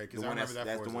Forza. Okay, because I remember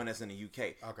that's the one that's in the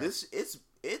UK. Okay,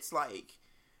 it's like.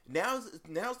 Now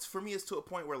for me it's to a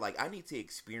point where like I need to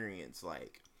experience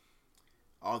like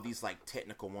all these like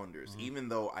technical wonders, even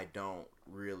though I don't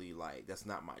really like that's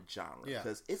not my genre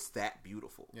because it's that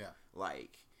beautiful. Yeah,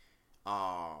 like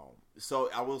so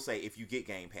I will say if you get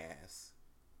Game Pass,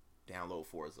 download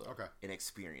Forza and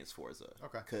experience Forza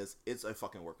because it's a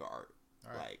fucking work of art.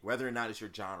 Like whether or not it's your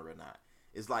genre or not,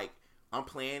 it's like I'm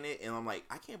playing it and I'm like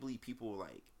I can't believe people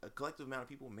like a collective amount of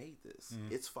people made this.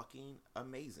 It's fucking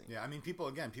amazing. Yeah, I mean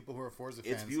people who are Forza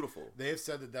fans. It's beautiful. They have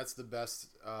said that that's the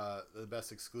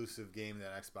best exclusive game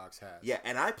that Xbox has. Yeah,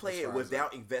 and I play it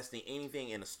without investing anything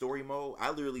in a story mode.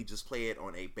 I literally just play it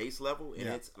on a base level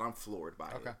and I'm floored by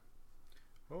it.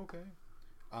 Okay.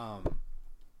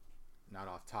 not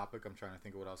off topic. I'm trying to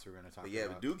think of what else we're going to talk But yeah,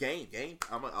 about. do game.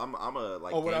 I'm a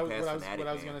like What Game Pass what fanatic.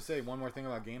 I was going to say, one more thing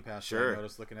about Game Pass that I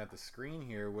noticed looking at the screen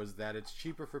here was that it's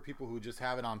cheaper for people who just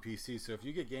have it on PC. So if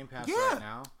you get Game Pass right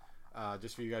now,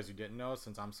 just for you guys who didn't know,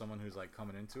 since I'm someone who's like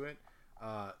coming into it,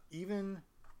 even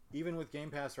with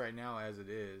Game Pass right now as it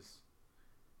is,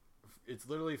 it's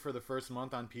literally for the first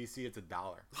month on PC, it's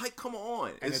 $1. Like, come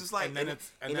on! It's just like, and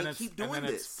they keep doing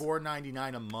this. It's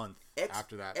 $4.99 a month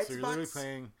after that. So you're literally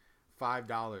paying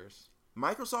 $5.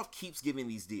 Microsoft keeps giving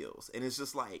these deals, and it's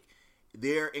just like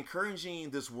they're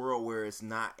encouraging this world where it's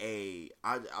not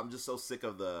I'm just so sick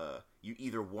of you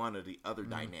either one or the other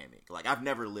dynamic. Like, I've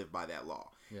never lived by that law.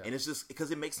 Yeah. And it's just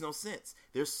because it makes no sense.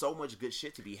 There's so much good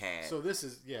shit to be had. So this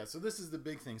is the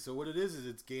big thing. So what it is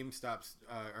it's Xbox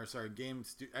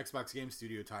Game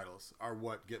Studio titles are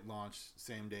what get launched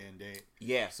same day and date.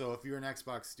 Yeah. So if you're an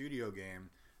Xbox Studio game,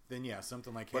 then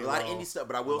something like Halo. But a lot of indie stuff.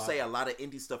 But I will say a lot of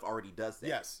indie stuff already does that.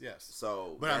 Yes.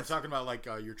 So, but I'm talking about like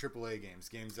your AAA games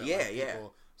that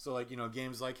people. So like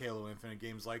games like Halo Infinite,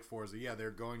 games like Forza,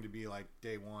 they're going to be like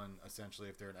day one essentially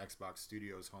if they're an Xbox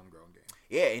Studios homegrown game.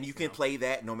 Yeah, and you can play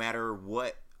that no matter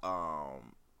what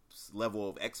level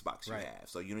of Xbox you have.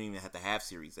 So you don't even have to have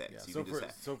Series X. Yeah. You can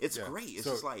just have. It's great. It's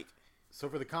just like. So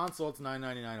for the console, it's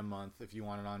 $9.99 a month if you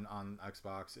want it on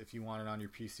Xbox. If you want it on your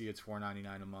PC, it's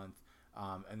 $4.99 a month.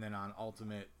 And then on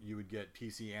Ultimate, you would get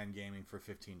PC and gaming for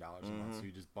 $15 a month. So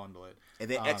you just bundle it. And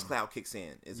then xCloud kicks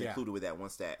in. Is included with that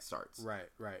once that starts.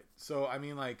 Right. So, I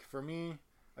mean, like, for me,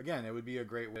 again, it would be a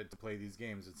great way to play these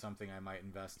games. It's something I might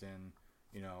invest in,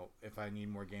 if I need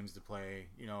more games to play,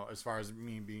 as far as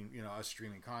me being, us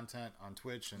streaming content on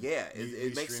Twitch. And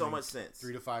it makes so much sense.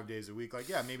 3 to 5 days a week. Like,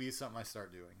 maybe it's something I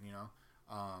start doing,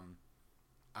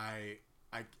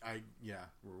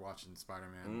 we're watching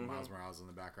Spider-Man, Miles Morales in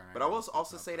the background. But I will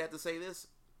also say that to say this,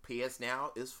 PS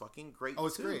Now is fucking great. Oh,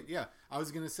 it's great. Yeah, I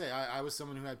was gonna say I was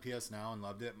someone who had PS Now and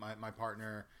loved it. My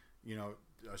partner,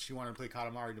 she wanted to play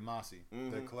Katamari Damacy,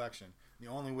 the collection. The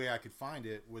only way I could find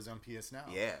it was on PS Now.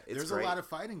 Yeah, there's great. A lot of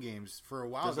fighting games for a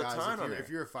while, There's guys. A ton if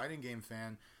you're a fighting game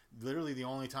fan, literally the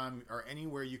only time or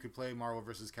anywhere you could play Marvel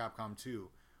vs. Capcom 2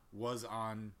 was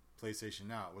on PlayStation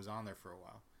Now. It was on there for a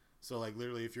while. So, like,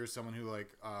 literally, if you're someone who, like,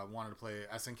 wanted to play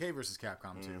SNK versus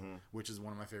Capcom 2, which is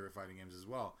one of my favorite fighting games as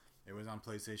well, it was on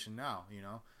PlayStation Now,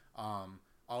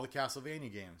 all the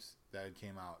Castlevania games that had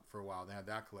came out for a while, they had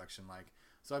that collection. Like,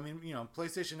 so, I mean,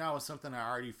 PlayStation Now was something I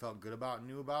already felt good about and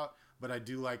knew about, but I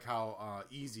do like how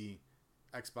easy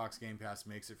Xbox Game Pass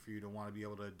makes it for you to want to be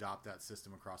able to adopt that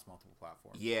system across multiple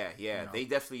platforms. Yeah. They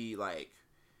definitely, like...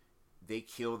 They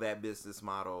kill that business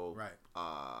model. Right.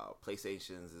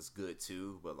 PlayStation's is good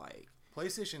too, but like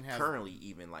PlayStation has currently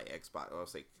even like Xbox, I'll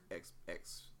say X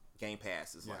Game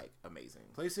Pass is like amazing.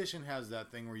 PlayStation has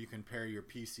that thing where you can pair your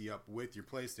PC up with your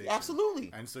PlayStation.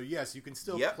 Absolutely. And so yes, you can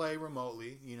still play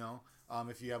remotely.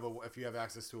 If you have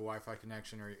access to a Wi-Fi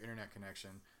connection or your internet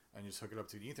connection, and you just hook it up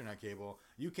to the Ethernet cable,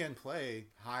 you can play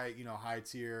high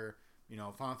tier.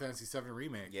 Final Fantasy VII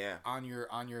Remake on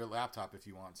your laptop if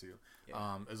you want to,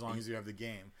 as long as you have the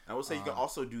game. I will say you can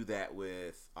also do that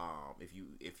with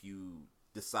if you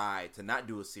decide to not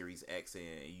do a Series X and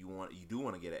you do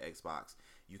want to get an Xbox,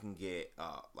 you can get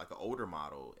like an older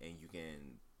model and you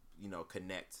can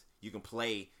connect. You can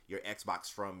play your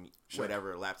Xbox from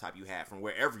whatever laptop you have from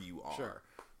wherever you are. Sure.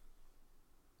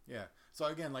 Yeah. So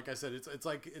again, like I said,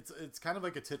 it's kind of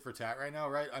like a tit for tat right now,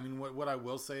 right? I mean, what I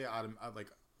will say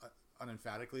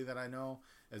unemphatically that I know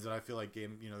is that I feel like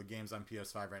games on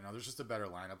PS5 right now, there's just a better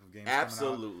lineup of games.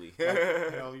 Absolutely. Coming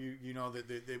out.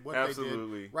 Like, they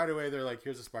did right away. They're like,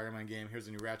 here's a Spider-Man game, here's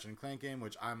a new Ratchet and Clank game,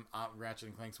 which Ratchet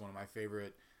and Clank's one of my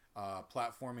favorite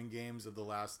platforming games of the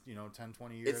last 10,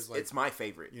 20 years. It's my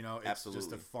favorite. It's Absolutely.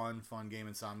 just a fun game.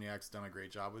 Insomniac's done a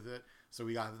great job with it. So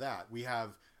we got that. We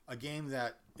have a game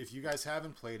that if you guys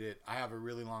haven't played it, I have a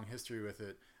really long history with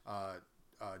it.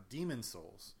 Demon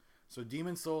Souls. So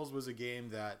Demon Souls was a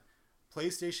game that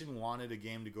PlayStation wanted a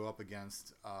game to go up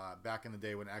against back in the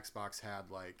day when Xbox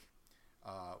had like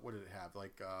what did it have,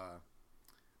 like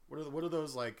what are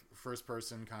those like first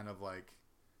person kind of like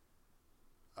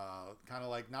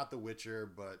not The Witcher,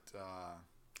 but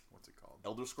what's it called,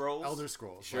 Elder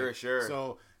Scrolls. Sure.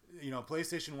 So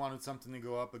PlayStation wanted something to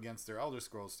go up against their Elder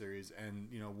Scrolls series, and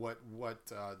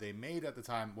what they made at the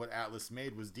time, what Atlas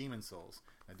made, was Demon Souls.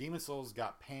 Now Demon Souls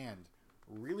got panned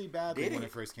really badly when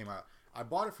it first came out. I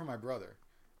bought it for my brother,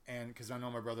 and because I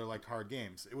know my brother liked hard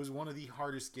games. It was one of the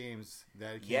hardest games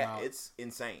that came out. Yeah, it's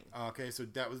insane. Okay, so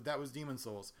that was Demon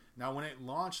Souls. Now, when it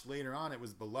launched later on, it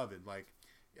was beloved. Like,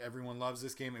 everyone loves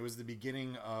this game. It was the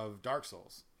beginning of Dark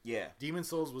Souls. Yeah. Demon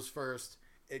Souls was first.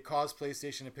 it caused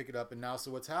PlayStation to pick it up, and now so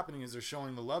what's happening is they're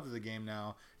showing the love of the game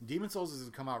now. Demon's Souls has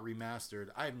come out remastered.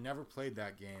 I have never played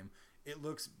that game. It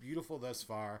looks beautiful thus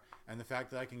far, and the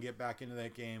fact that I can get back into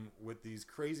that game with these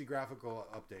crazy graphical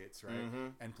updates,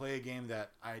 right, and play a game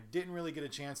that I didn't really get a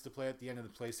chance to play at the end of the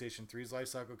PlayStation 3's life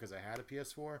cycle because I had a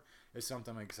PS4 is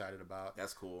something I'm excited about.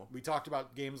 That's cool. We talked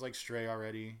about games like Stray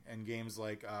already, and games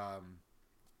like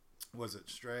was it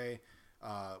Stray?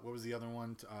 What was the other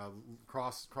one?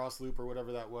 Cross Loop or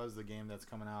whatever that was. The game that's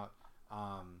coming out.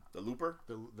 The Looper.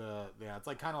 Yeah, it's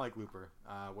like kind of like Looper.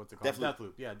 What's it called?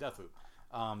 Deathloop. Yeah, Deathloop.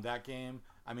 That game,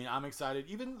 I mean, I'm excited.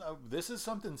 Even this is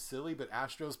something silly, but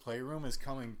Astro's Playroom is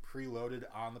coming preloaded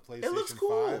on the PlayStation 5. It looks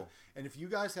cool. And if you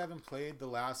guys haven't played the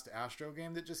last Astro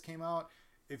game that just came out,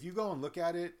 if you go and look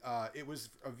at it, it was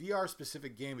a VR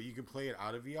specific game, but you can play it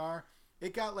out of VR.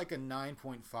 It got like a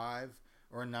 9.5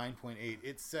 or a 9.8.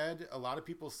 It said, a lot of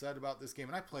people said about this game,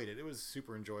 and I played it, it was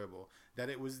super enjoyable, that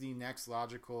it was the next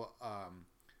logical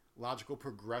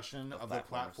progression of the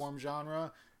platform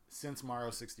genre since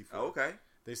Mario 64. Oh, okay.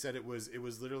 They said it was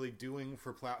literally doing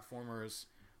for platformers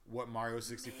what Mario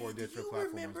 64 did for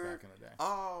platformers back in the day.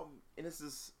 And this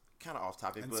is kind of off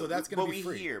topic, and but so that's going to be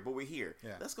free. We're here.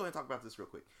 Yeah. Let's go ahead and talk about this real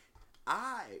quick.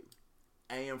 I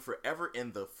am forever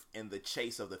in the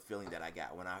chase of the feeling that I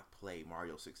got when I played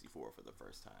Mario 64 for the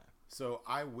first time. So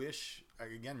I wish,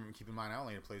 again, keep in mind I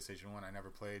only had a PlayStation 1. I never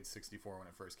played 64 when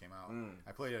it first came out.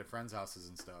 I played it at friends' houses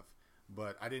and stuff.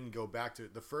 But I didn't go back to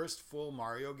it. The first full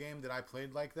Mario game that I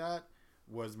played like that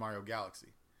was Mario Galaxy.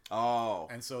 Oh,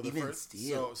 and so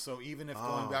so even if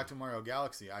going back to Mario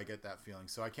Galaxy, I get that feeling.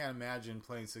 So I can't imagine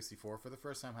playing 64 for the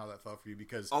first time how that felt for you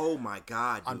because oh my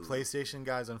god, on PlayStation,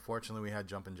 guys, unfortunately we had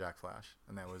Jumpin' Jack Flash,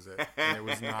 and that was it. And it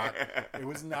was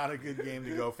not a good game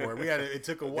to go for. It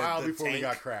took a while before tank. We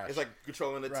got crashed. It's like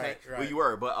controlling the tank. Right. Well, you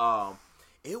were, but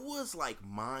it was like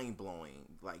mind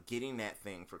blowing, like getting that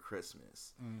thing for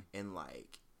Christmas and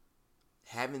like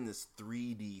having this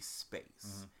 3D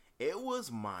space. It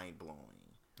was mind blowing.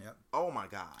 Yep. Oh my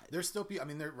god. There's still people. I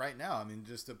mean, they're right now. I mean,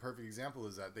 just a perfect example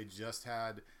is that they just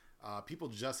had people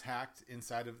just hacked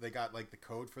inside of. They got like the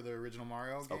code for the original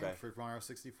Mario game for Mario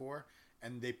 64.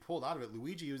 And they pulled out of it.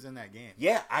 Luigi was in that game.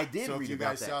 Yeah, I did read about that. So if you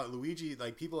guys saw it, Luigi,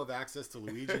 like people have access to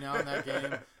Luigi now in that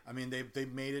game. I mean,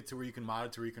 they've made it to where you can mod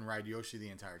it to where you can ride Yoshi the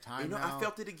entire time. You know, now. I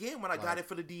felt it again when I got it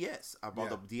for the DS. I bought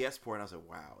the DS port and I was like,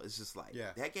 wow, it's just like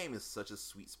that game is such a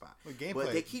sweet spot. Well,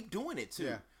 but they keep doing it too.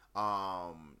 Yeah.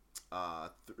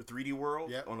 3D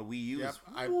World on the Wii U. Yep.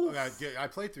 I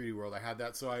played 3D World. I had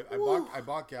that. So I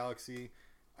bought Galaxy.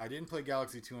 I didn't play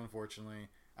Galaxy 2, unfortunately.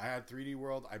 I had 3D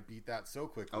World. I beat that so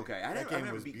quickly. Okay, I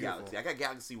never beat Galaxy. I got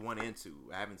Galaxy 1 and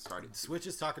 2. I haven't started. Switch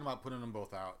is talking about putting them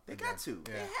both out. They got to.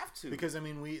 Yeah. They have to. Because, I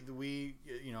mean, the Wii,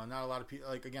 you know, not a lot of people,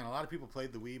 like, again, a lot of people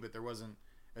played the Wii, but there wasn't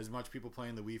as much people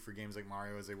playing the Wii for games like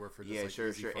Mario as they were for just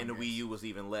sure. And the Wii U was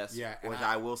even less. Yeah. Which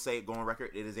I will say, go on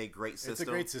record, it is a great system. It's a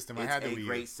great system. I had the Wii U. It's a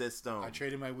great system. I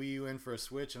traded my Wii U in for a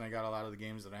Switch, and I got a lot of the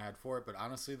games that I had for it, but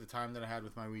honestly, the time that I had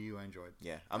with my Wii U, I enjoyed.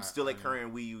 Yeah. I'm still a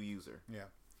current Wii U user. Yeah.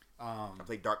 I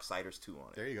played Darksiders 2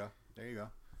 on it. There you go.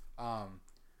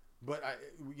 But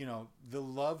you know, the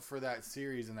love for that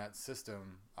series and that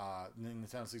system,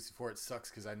 Nintendo 64, it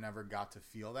sucks because I never got to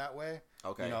feel that way.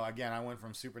 Okay. You know, again, I went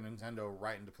from Super Nintendo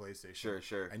right into PlayStation.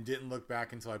 Sure. And didn't look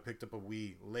back until I picked up a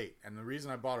Wii late. And the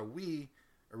reason I bought a Wii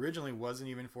originally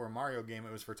wasn't even for a Mario game;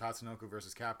 it was for Tatsunoko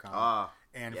vs. Capcom.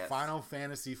 Final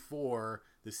Fantasy IV,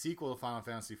 the sequel to Final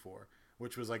Fantasy IV.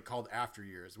 Which was like called After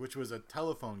Years, which was a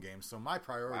telephone game. So my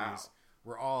priorities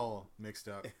were all mixed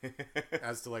up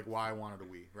as to like why I wanted a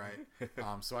Wii,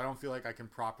 right? So I don't feel like I can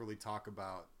properly talk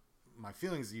about my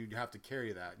feelings. You'd have to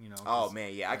carry that, you know. Oh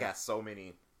man, I got so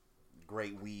many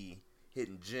great Wii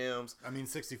hidden gems. I mean,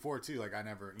 64 too. Like I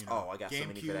never, you know. I got GameCube, so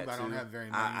many for that too. I don't have very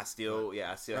many. I still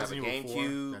have a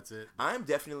GameCube. That's it. I'm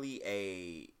definitely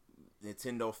a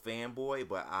Nintendo fanboy,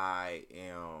 but I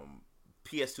am.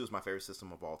 PS2 is my favorite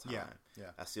system of all time. Yeah.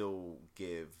 I still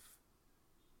give.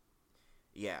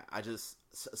 Yeah, I just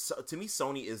to me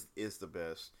Sony is the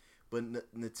best, but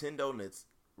Nintendo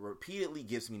repeatedly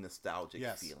gives me nostalgic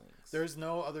feelings. There's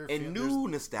no other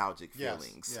nostalgic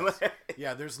feelings.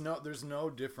 Yeah, there's no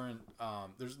different.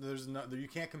 There's no you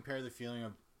can't compare the feeling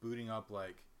of booting up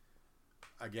like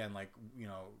again like you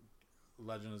know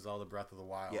Legend of Zelda Breath of the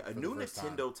Wild. Yeah, a new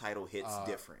Nintendo title hits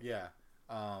different. Yeah.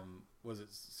 Was it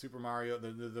Super Mario,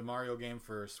 the Mario game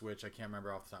for Switch? I can't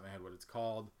remember off the top of my head what it's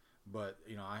called, but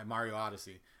you know, Mario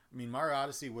Odyssey. I mean, Mario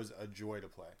Odyssey was a joy to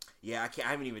play. Yeah, I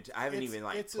haven't even played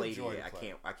it yet.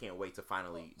 I can't wait to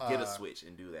finally get a Switch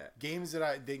and do that. Games that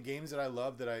I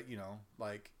love that I, you know,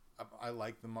 like I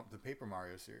like the Paper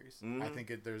Mario series. Mm-hmm. I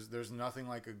think there's nothing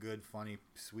like a good, funny,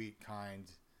 sweet, kind,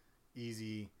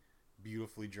 easy,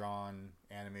 beautifully drawn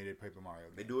animated Paper Mario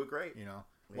game. They do it great. You know,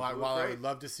 while I would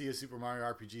love to see a Super Mario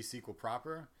RPG sequel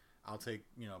proper, I'll take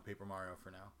Paper Mario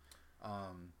for now.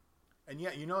 And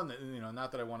yeah,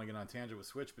 not that I want to get on tangent with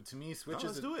Switch, but to me, Switch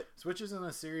isn't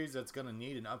a series that's gonna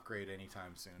need an upgrade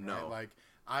anytime soon. No, right? Like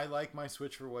I like my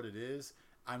Switch for what it is.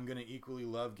 I'm gonna equally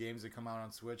love games that come out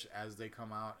on Switch as they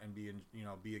come out and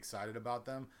be excited about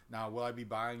them. Now, will I be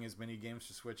buying as many games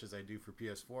for Switch as I do for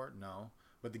PS4? No.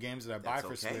 But the games that I buy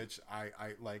for Switch, I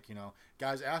like,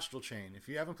 guys, Astral Chain. If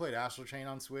you haven't played Astral Chain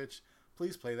on Switch,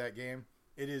 please play that game.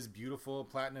 It is beautiful.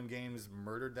 Platinum Games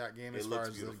murdered that game as far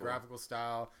as the graphical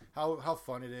style, how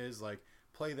fun it is. Like,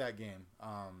 play that game.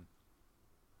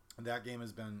 That game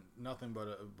has been nothing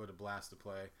but a blast to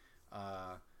play.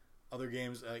 Other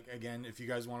games, again, if you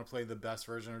guys want to play the best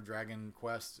version of Dragon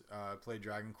Quest, play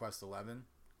Dragon Quest 11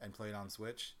 and play it on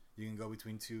Switch. You can go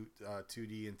between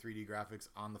 2D and 3D graphics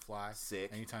on the fly.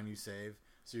 Sick. Anytime you save.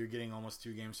 So you're getting almost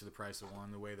 2 games for the price of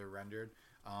one, the way they're rendered.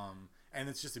 And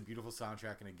it's just a beautiful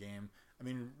soundtrack in a game. I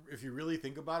mean, if you really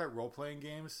think about it, role-playing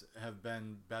games have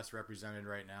been best represented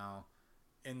right now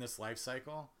in this life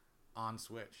cycle on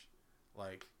Switch.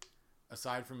 Like,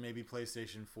 aside from maybe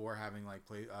PlayStation 4 having like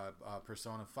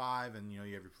Persona 5 and you have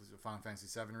your Final Fantasy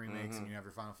 7 remakes and you have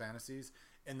your Final Fantasies,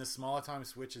 in the smaller time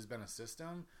Switch has been a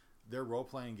system, their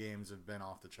role-playing games have been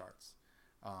off the charts.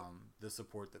 The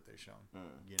support that they've shown,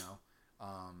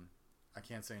 I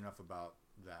can't say enough about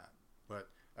that. But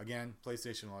again,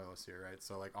 PlayStation loyalist here, right?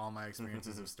 So like all my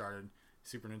experiences have started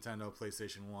Super Nintendo,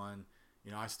 PlayStation 1.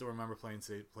 I still remember playing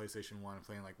PlayStation 1 and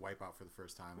playing like Wipeout for the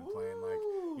first time and playing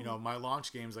like, my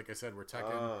launch games, like I said, were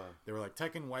Tekken. They were like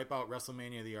Tekken, Wipeout,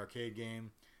 WrestleMania, the arcade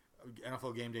game,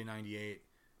 NFL Game Day 98.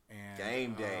 And,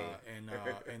 Game Day.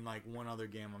 And like one other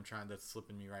game that's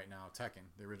slipping me right now, Tekken,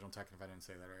 the original Tekken, if I didn't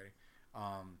say that already.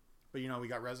 But we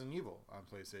got Resident Evil on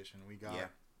PlayStation.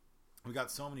 We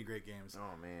got so many great games.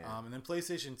 Oh man. And then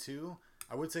PlayStation 2,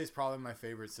 I would say is probably my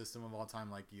favorite system of all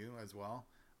time, like you as well.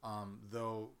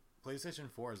 Though PlayStation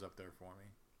 4 is up there for me.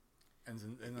 And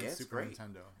then Super great.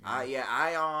 Nintendo.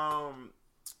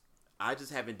 I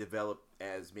just haven't developed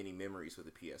as many memories with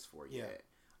the PS4 yet.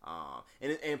 Yeah.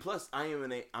 And plus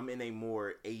I'm in a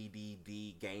more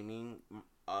ADD gaming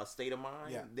state of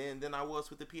mind than I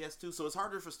was with the PS2, so it's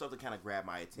harder for stuff to kind of grab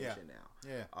my attention now.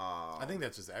 Yeah. I think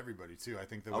that's just everybody too. I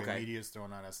think the way media is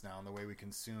thrown at us now and the way we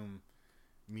consume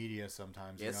media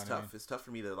sometimes. Yeah, it's tough. I mean? It's tough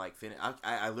for me to like finish.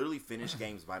 I literally finish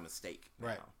games by mistake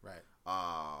now. Right.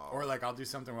 Or like I'll do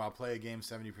something where I'll play a game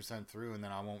 70% through and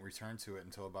then I won't return to it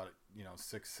until about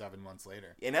 6-7 months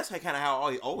later. And that's kind of how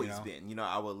it's always been.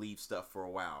 I will leave stuff for a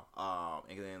while,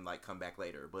 and then like come back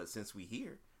later. But since we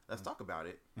here, let's talk about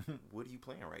it. What are you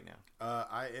playing right now?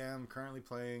 I am currently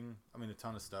playing, a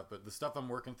ton of stuff, but the stuff I'm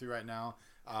working through right now,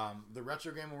 the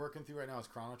retro game I'm working through right now is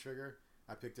Chrono Trigger.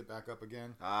 I picked it back up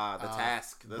again.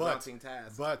 The daunting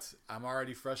task. But I'm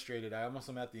already frustrated. I almost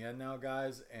am at the end now,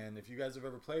 guys. And if you guys have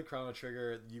ever played Chrono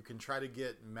Trigger, you can try to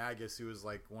get Magus, who is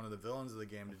like one of the villains of the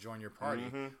game, to join your party.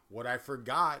 Mm-hmm. What I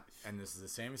forgot, and this is the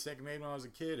same mistake I made when I was a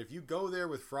kid, if you go there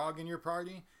with Frog in your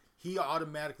party, he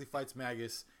automatically fights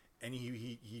Magus, and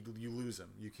you lose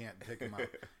him. You can't pick him up.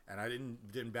 And I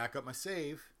didn't back up my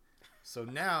save, so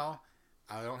now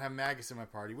I don't have Magus in my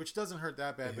party, which doesn't hurt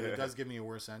that bad, but it does give me a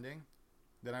worse ending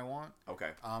than I want. Okay.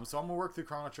 So I'm gonna work through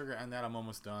Chrono Trigger, and that I'm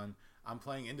almost done. I'm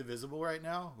playing Indivisible right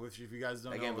now, which if you guys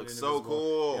don't know, game looks so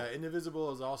cool. Yeah,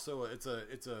 Indivisible is also it's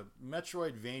a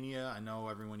Metroidvania. I know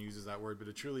everyone uses that word, but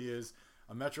it truly is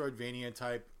a Metroidvania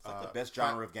type. It's like the best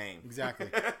genre of game. Exactly.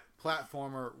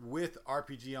 Platformer with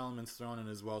RPG elements thrown in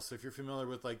as well. So if you're familiar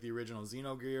with like the original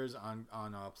Xenogears on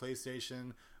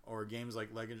PlayStation, or games like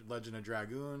Legend of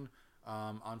Dragoon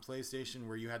on PlayStation,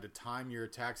 where you had to time your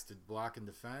attacks to block and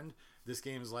defend, this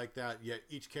game is like that. Yet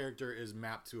each character is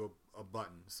mapped to a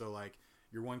button. So like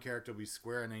your one character will be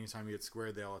square, and anytime you hit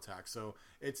square, they'll attack. So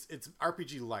it's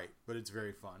RPG light, but it's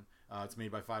very fun. It's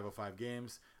made by 505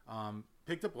 Games.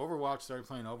 Picked up Overwatch, started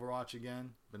playing Overwatch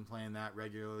again. Been playing that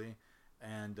regularly.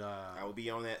 And I will be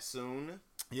on that soon.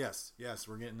 Yes,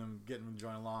 we're getting them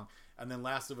join along. And then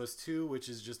Last of Us 2, which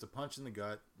is just a punch in the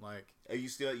gut. Like, you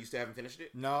still haven't finished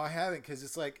it? No, I haven't, because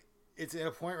it's like it's at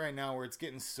a point right now where it's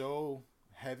getting so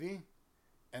heavy,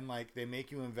 and like they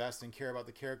make you invest and care about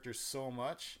the characters so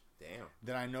much. Damn.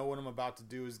 That I know what I'm about to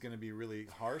do is going to be really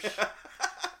harsh.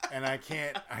 And I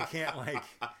can't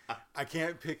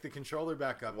pick the controller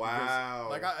back up. Wow.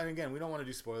 Because, and again, we don't want to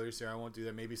do spoilers here. I won't do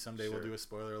that. Maybe someday we'll do a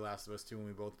spoiler of Last of Us 2 when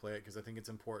we both play it, because I think it's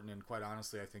important. And quite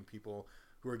honestly, I think people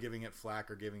who are giving it flack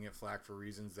for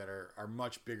reasons that are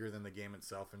much bigger than the game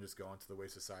itself, and just go into the way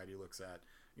society looks at,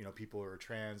 you know, people who are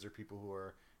trans or people who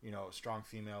are, you know, strong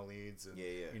female leads. And,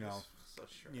 you know,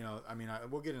 you know, I mean,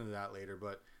 we'll get into that later,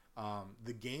 but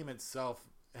the game itself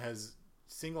has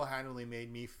single-handedly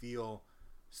made me feel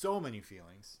so many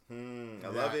feelings. I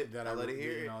love it. I love to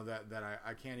hear it. You know, that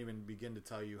I can't even begin to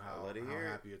tell you how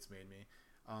happy it's made me.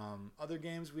 Other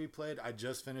games we played, I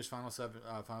just finished Final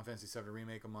Fantasy VII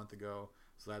Remake a month ago,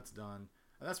 so that's done.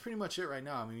 And that's pretty much it right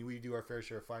now. I mean, we do our fair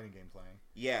share of fighting game playing.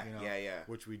 Yeah, you know, yeah.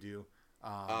 Which we do.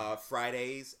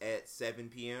 Fridays at 7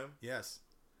 p.m. Yes.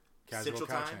 Casual Central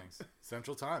couch time? hangs.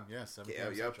 Central time, yes. 7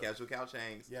 p.m. Yep, casual couch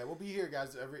hangs. Yeah, we'll be here,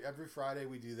 guys. Every Friday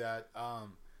we do that.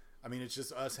 I mean, it's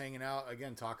just us hanging out,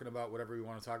 again, talking about whatever we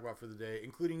want to talk about for the day,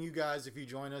 including you guys. If you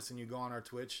join us and you go on our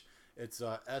Twitch, it's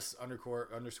S_I_G_N,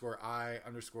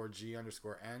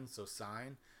 so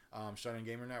sign, Shining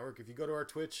Gamer Network. If you go to our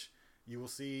Twitch, you will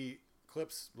see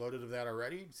clips loaded of that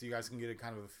already, so you guys can get a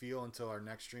kind of a feel until our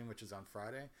next stream, which is on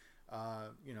Friday,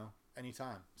 you know,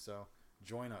 anytime. So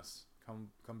join us. Come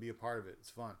be a part of it.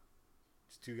 It's fun.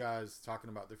 Just two guys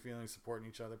talking about their feelings, supporting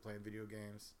each other, playing video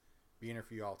games, being here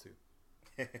for you all too.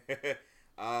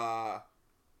 I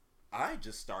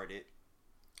just started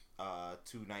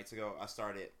 2 nights ago. I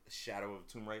started Shadow of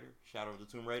the Tomb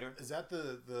Raider. Is that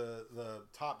the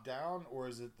top down, or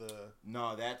is it the?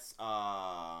 No, that's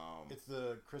It's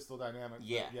the Crystal Dynamic.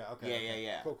 Yeah. Okay.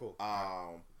 Yeah. Cool.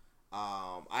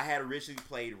 I had originally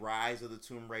played Rise of the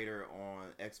Tomb Raider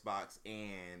on Xbox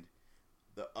and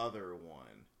the other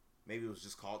one. Maybe it was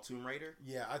just called Tomb Raider.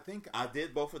 Yeah, I think I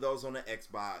did both of those on the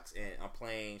Xbox, and I'm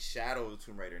playing Shadow of the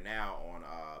Tomb Raider now on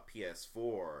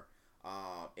PS4.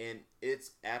 And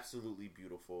it's absolutely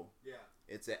beautiful. Yeah,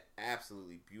 it's an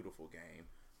absolutely beautiful game.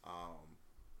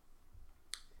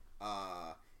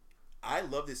 I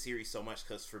love this series so much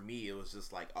because for me it was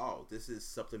just like, oh, this is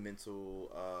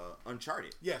supplemental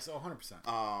Uncharted. Yes, 100%.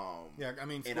 Yeah, I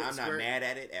mean, and I'm not mad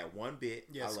at it at one bit.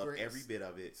 Yeah, I love every bit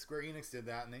of it. Square Enix did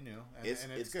that, and they knew. And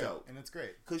it's good, dope, and it's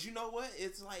great. Because you know what?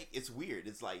 It's like, it's weird.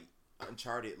 It's like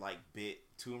Uncharted like bit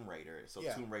Tomb Raider, so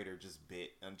Tomb Raider just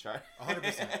bit Uncharted.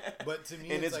 100%. But to me,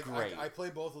 and it's like, great. I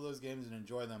play both of those games and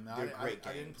enjoy them. Now, They're great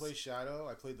games. I didn't play Shadow.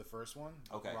 I played the first one.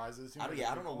 Okay. Rise of the Tomb Raider.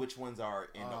 I don't know which ones are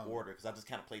in the order because I just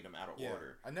kind of played them out of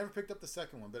order. I never picked up the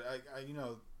second one, but I you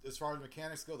know, as far as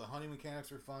mechanics go, the hunting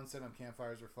mechanics were fun. Setting up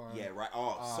campfires were fun. Yeah, right.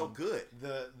 Oh, so good.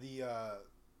 The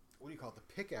what do you call it?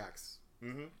 The pickaxe.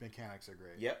 Mechanics are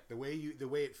great. Yep. The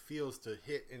way it feels to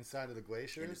hit inside of the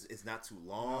glaciers. It's not too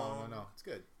long. No. It's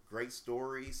good. Great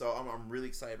story. So I'm really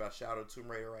excited about Shadow of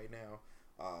Tomb Raider right now.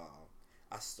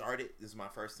 I started. This is my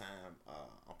first time.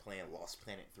 I'm playing Lost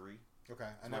Planet 3. Okay,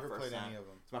 I never played any of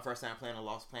them. It's my first time playing a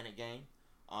Lost Planet game.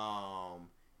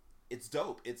 It's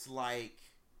dope. It's like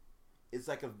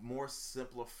a more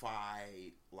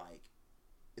simplified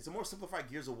it's a more simplified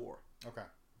Gears of War. Okay.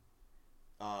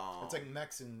 It's like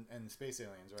mechs and space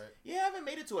aliens, right? Yeah, I haven't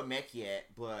made it to a mech yet,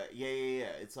 but yeah.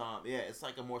 It's it's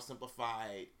like a more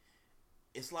simplified.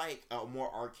 It's like a more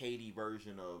arcadey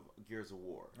version of Gears of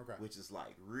War, which is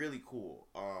like really cool.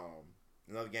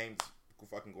 Another game's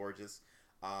fucking gorgeous.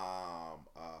 I'm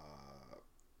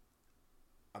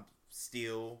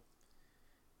still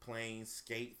playing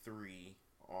Skate 3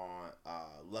 on.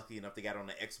 Lucky enough to get it on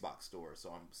the Xbox store, so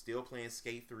I'm still playing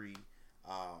Skate 3.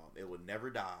 It will never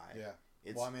die. Yeah.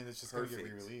 It's just perfect. Gonna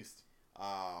get re-released.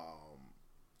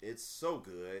 It's so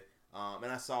good.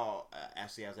 And I saw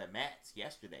actually I was at Matt's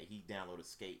yesterday. He downloaded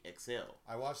Skate XL.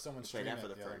 I watched someone stream that it for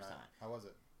the the first other night. time. How was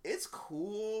it? It's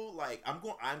cool. Like I'm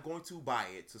going to buy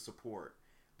it to support,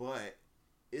 but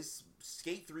it's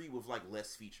Skate 3 with like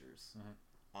less features.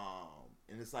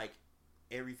 And it's like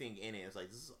everything in it. It's like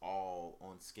this is all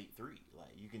on Skate 3.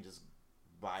 Like you can just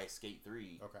buy Skate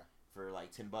 3 for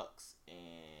like $10 and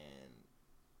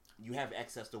you have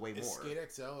access to way more. Is Skate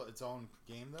XL its own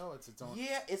game though? It's its own.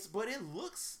 Yeah, but it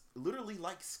looks literally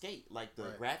like Skate, like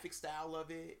the graphic style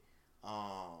of it.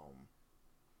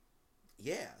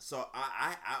 Yeah. So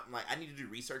I'm like, I need to do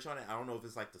research on it. I don't know if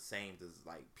it's like the same as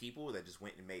like people that just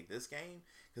went and made this game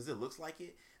because it looks like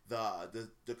it.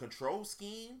 The control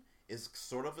scheme is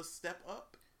sort of a step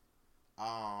up,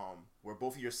 where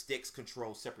both of your sticks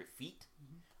control separate feet,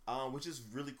 which is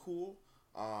really cool.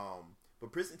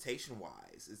 But presentation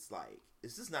wise,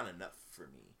 it's just not enough for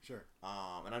me. Sure.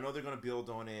 And I know they're gonna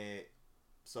build on it,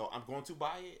 so I'm going to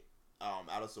buy it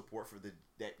out of support for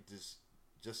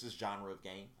just this genre of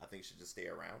game. I think it should just stay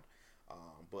around.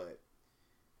 But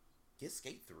get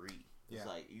Skate 3. It's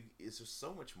like it's just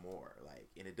so much more. Like,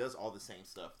 and it does all the same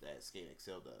stuff that Skate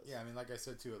XL does. Yeah, I mean, like I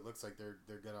said too, it looks like they're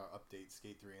gonna update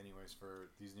Skate 3 anyways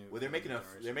for these new. Well, they're making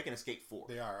a Skate 4.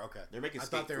 They are, okay. They're making. I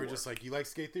Skate thought they 4. were just like, you like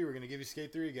Skate 3, we're gonna give you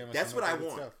Skate 3 again. That's what I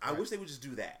want. Stuff. I wish they would just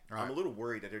do that. Right. I'm a little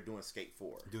worried that they're doing Skate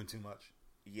 4. Doing too much.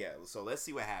 Yeah. So let's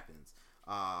see what happens.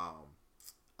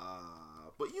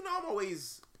 But you know, I'm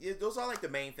always those are like the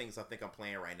main things I think I'm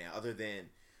playing right now. Other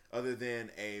than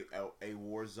a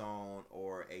Warzone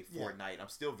or a Fortnite, I'm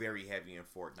still very heavy in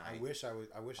Fortnite. I wish I was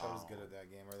good at that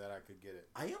game, or that I could get it.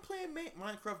 I am playing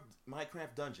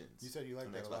Minecraft Dungeons. You said you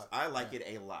like that a lot. I like it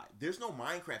a lot. There's no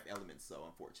Minecraft elements though,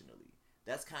 unfortunately.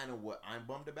 That's kind of what I'm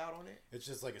bummed about on it. It's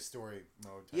just like a story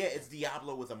mode. Yeah, it's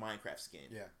Diablo with a Minecraft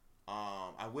skin. Yeah.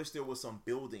 I wish there was some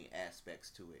building aspects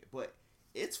to it, but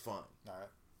it's fun. All right.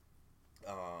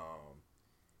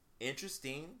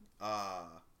 Interesting.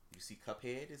 You see,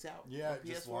 Cuphead is out. Yeah, it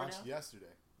just launched yesterday.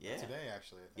 Yeah, today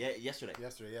actually. I think. Yeah, yesterday.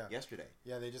 Yesterday.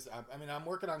 Yeah, they just. I mean, I'm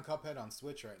working on Cuphead on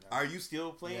Switch right now. Are you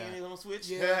still playing it on Switch?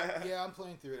 Yeah, I'm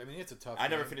playing through it. I mean, it's a tough. I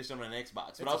never finished it on an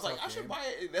Xbox, but I was like, I should buy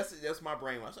it. That's my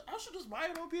brain. I should just buy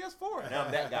it on PS4. And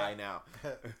I'm that guy now.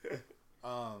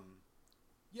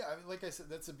 Yeah, I mean, like I said,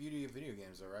 that's the beauty of video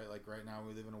games, though, right? Like right now,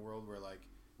 we live in a world where like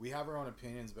we have our own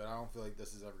opinions, but I don't feel like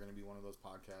this is ever going to be one of those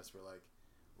podcasts where like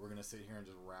we're going to sit here and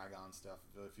just rag on stuff.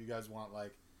 If you guys want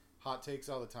like hot takes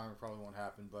all the time, it probably won't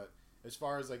happen. But as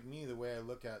far as like me, the way I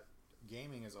look at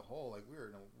gaming as a whole, like we're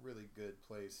in a really good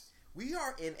place. We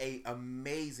are in a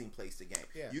amazing place to game.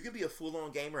 Yeah. You can be a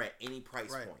full-on gamer at any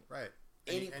price point. Right.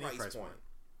 Any price point.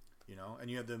 You know, and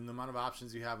you have the amount of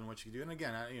options you have and what you can do. And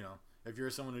again, you know, if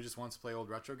you're someone who just wants to play old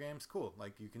retro games, cool.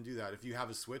 Like you can do that. If you have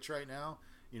a Switch right now,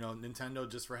 you know, Nintendo,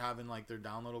 just for having like their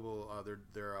downloadable,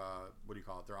 their what do you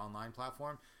call it? Their online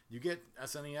platform, you get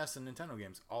SNES and Nintendo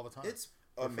games all the time. It's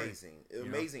amazing,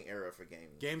 amazing era for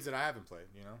gaming. Games that I haven't played,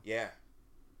 you know. Yeah.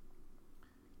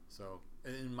 So,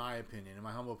 in my opinion, in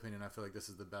my humble opinion, I feel like this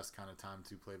is the best kind of time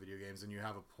to play video games, and you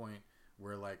have a point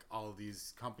where like all of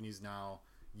these companies now,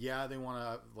 yeah, they want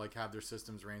to like have their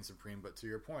systems reign supreme, but to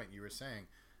your point, you were saying,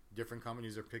 different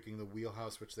companies are picking the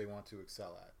wheelhouse which they want to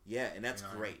excel at. Yeah, and that's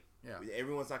great. Yeah,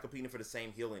 everyone's not competing for the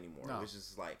same hill anymore, no.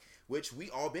 which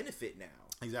we all benefit now.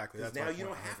 Exactly. Because now you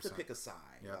don't have to pick a side.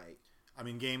 Yep. Like, I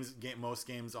mean, most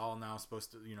games all now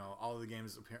supposed to, you know, all of the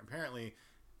games apparently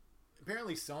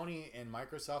Sony and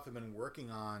Microsoft have been working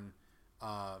on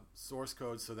source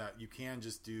code so that you can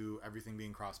just do everything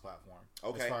being cross-platform.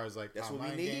 Okay. As far as like that's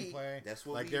online gameplay, that's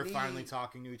what like we they're need. finally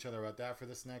talking to each other about that for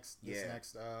this next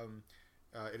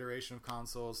iteration of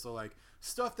consoles. So like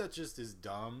stuff that just is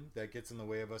dumb that gets in the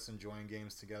way of us enjoying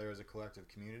games together as a collective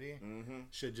community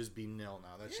should just be nil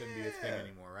now. That shouldn't be a thing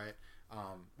anymore, right?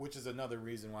 Which is another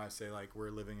reason why I say like we're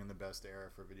living in the best era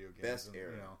for video games.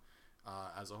 You know,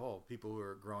 as a whole, people who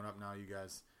are growing up now, you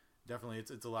guys definitely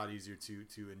it's a lot easier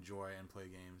to enjoy and play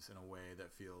games in a way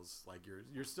that feels like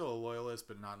you're still a loyalist,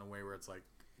 but not in a way where it's like,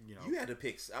 you know, you had to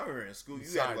pick. I remember in school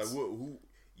you had to like who.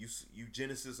 You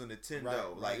Genesis or Nintendo,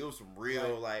 right. Like it was some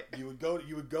real like you would go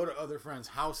to other friends'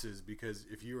 houses because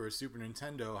if you were a Super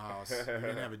Nintendo house, you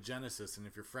didn't have a Genesis, and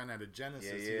if your friend had a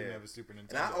Genesis, you didn't have a Super Nintendo.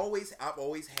 And I've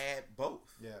always had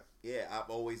both. Yeah, I've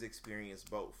always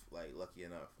experienced both. Like lucky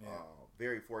enough,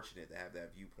 very fortunate to have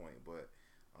that viewpoint. But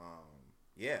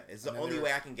it's the only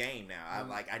way I can game now.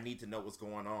 I need to know what's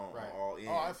going on. Right. All in.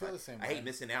 I feel the same. I hate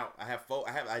missing out. I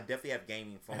definitely have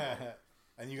gaming phone.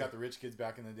 And you got the rich kids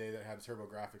back in the day that had turbo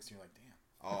graphics, and you're like, damn.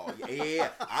 Oh, yeah.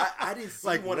 I didn't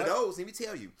see one of those. Let me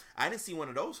tell you. I didn't see one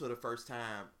of those for the first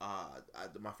time.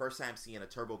 My first time seeing a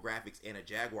turbo graphics and a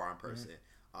Jaguar in person.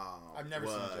 I've never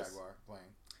seen a Jaguar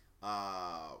playing.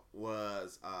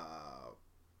 Was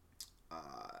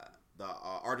the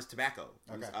artist Tobacco,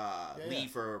 who's lead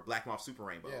for Black Moth Super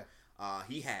Rainbow. Yeah.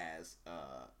 He has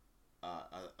a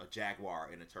Jaguar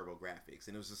and a turbo graphics,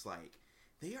 and it was just like,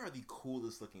 they are the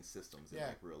coolest looking systems in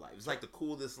like real life. It's like the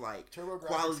coolest like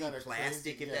quality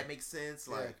plastic, if that makes sense.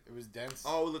 Like it was dense.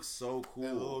 Oh, it looks so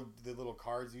cool. The little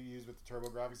cards you use with the turbo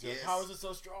graphics. Yes. Like, how is it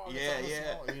so strong? Yeah.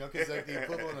 You know, because like the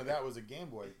equivalent of that was a Game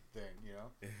Boy thing. You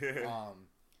know.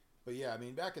 But yeah, I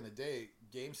mean, back in the day,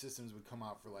 game systems would come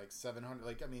out for like $700.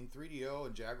 Like, I mean, 3DO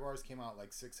and Jaguars came out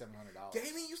like $600-700.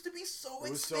 Gaming used to be so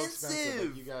expensive. So expensive.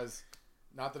 Like, you guys,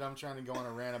 not that I'm trying to go on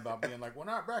a rant about being like, well,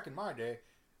 not back in my day,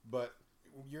 but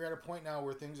you're at a point now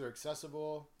where things are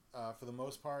accessible for the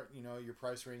most part. You know, your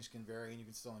price range can vary, and you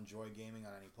can still enjoy gaming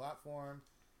on any platform.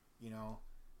 You know,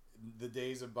 the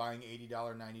days of buying $80,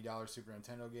 $90 Super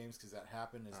Nintendo games because that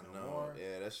happened is no more.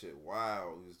 Yeah, that shit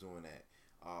wild. Who was doing that?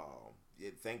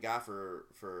 thank God for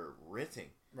renting.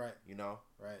 Right. You know,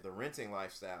 right. The renting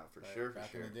lifestyle for sure.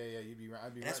 Back in the day, yeah,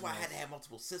 I'd be. And that's why I had to have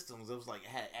multiple systems. It was like I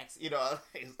had access, you know,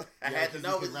 I had to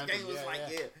know what this game was like.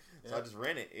 So I just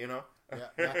rent it, you know. Yeah,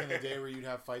 back in the day where you'd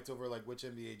have fights over like which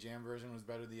NBA Jam version was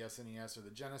better, the SNES or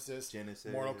the Genesis.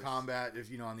 Mortal Kombat,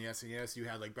 if you know on the SNES you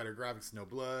had like better graphics, no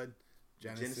blood.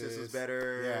 Genesis was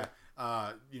better. Yeah.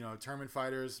 Tournament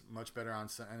Fighters much better on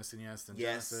SNES than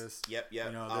Genesis. Yep.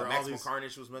 You know, Maximum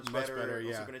Carnage was much better on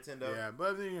Super Nintendo. Yeah,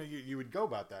 but you would go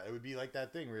about that. It would be like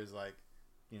that thing where it's like,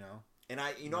 you know. And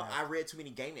I read too many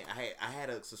gaming. I had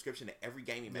a subscription to every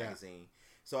gaming magazine,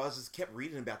 so I just kept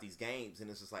reading about these games,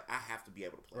 and it's just like I have to be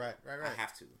able to play. Right. I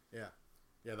have to. Yeah.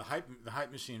 Yeah, the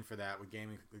hype machine for that with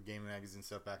gaming magazine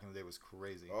stuff back in the day was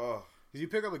crazy. Oh. Because you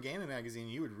pick up a gaming magazine,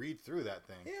 you would read through that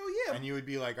thing. Hell yeah. And you would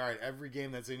be like, all right, every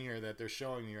game that's in here that they're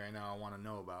showing me right now, I want to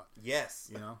know about. Yes.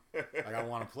 You know? Like, I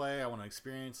want to play, I want to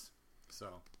experience.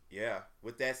 So. Yeah.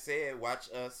 With that said, watch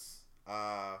us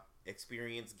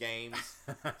experience games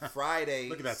Fridays.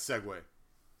 Look at that segue.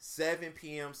 7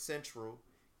 p.m. Central.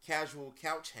 Casual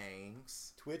Couch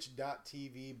Hangs.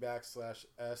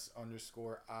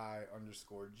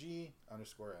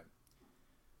 Twitch.tv/S_I_G_N.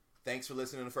 Thanks for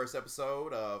listening to the first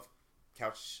episode of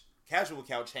Casual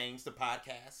Couch Hangs, the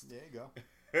podcast. There you go.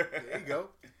 There you go.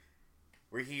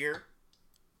 We're here.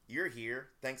 You're here.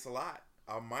 Thanks a lot.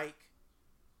 I'm Mike.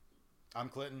 I'm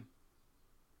Clinton.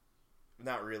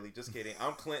 Not really. Just kidding.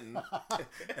 I'm Clinton.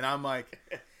 And I'm Mike.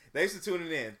 Thanks for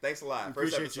tuning in. Thanks a lot.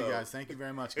 Appreciate you guys. Thank you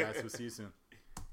very much, guys. We'll see you soon.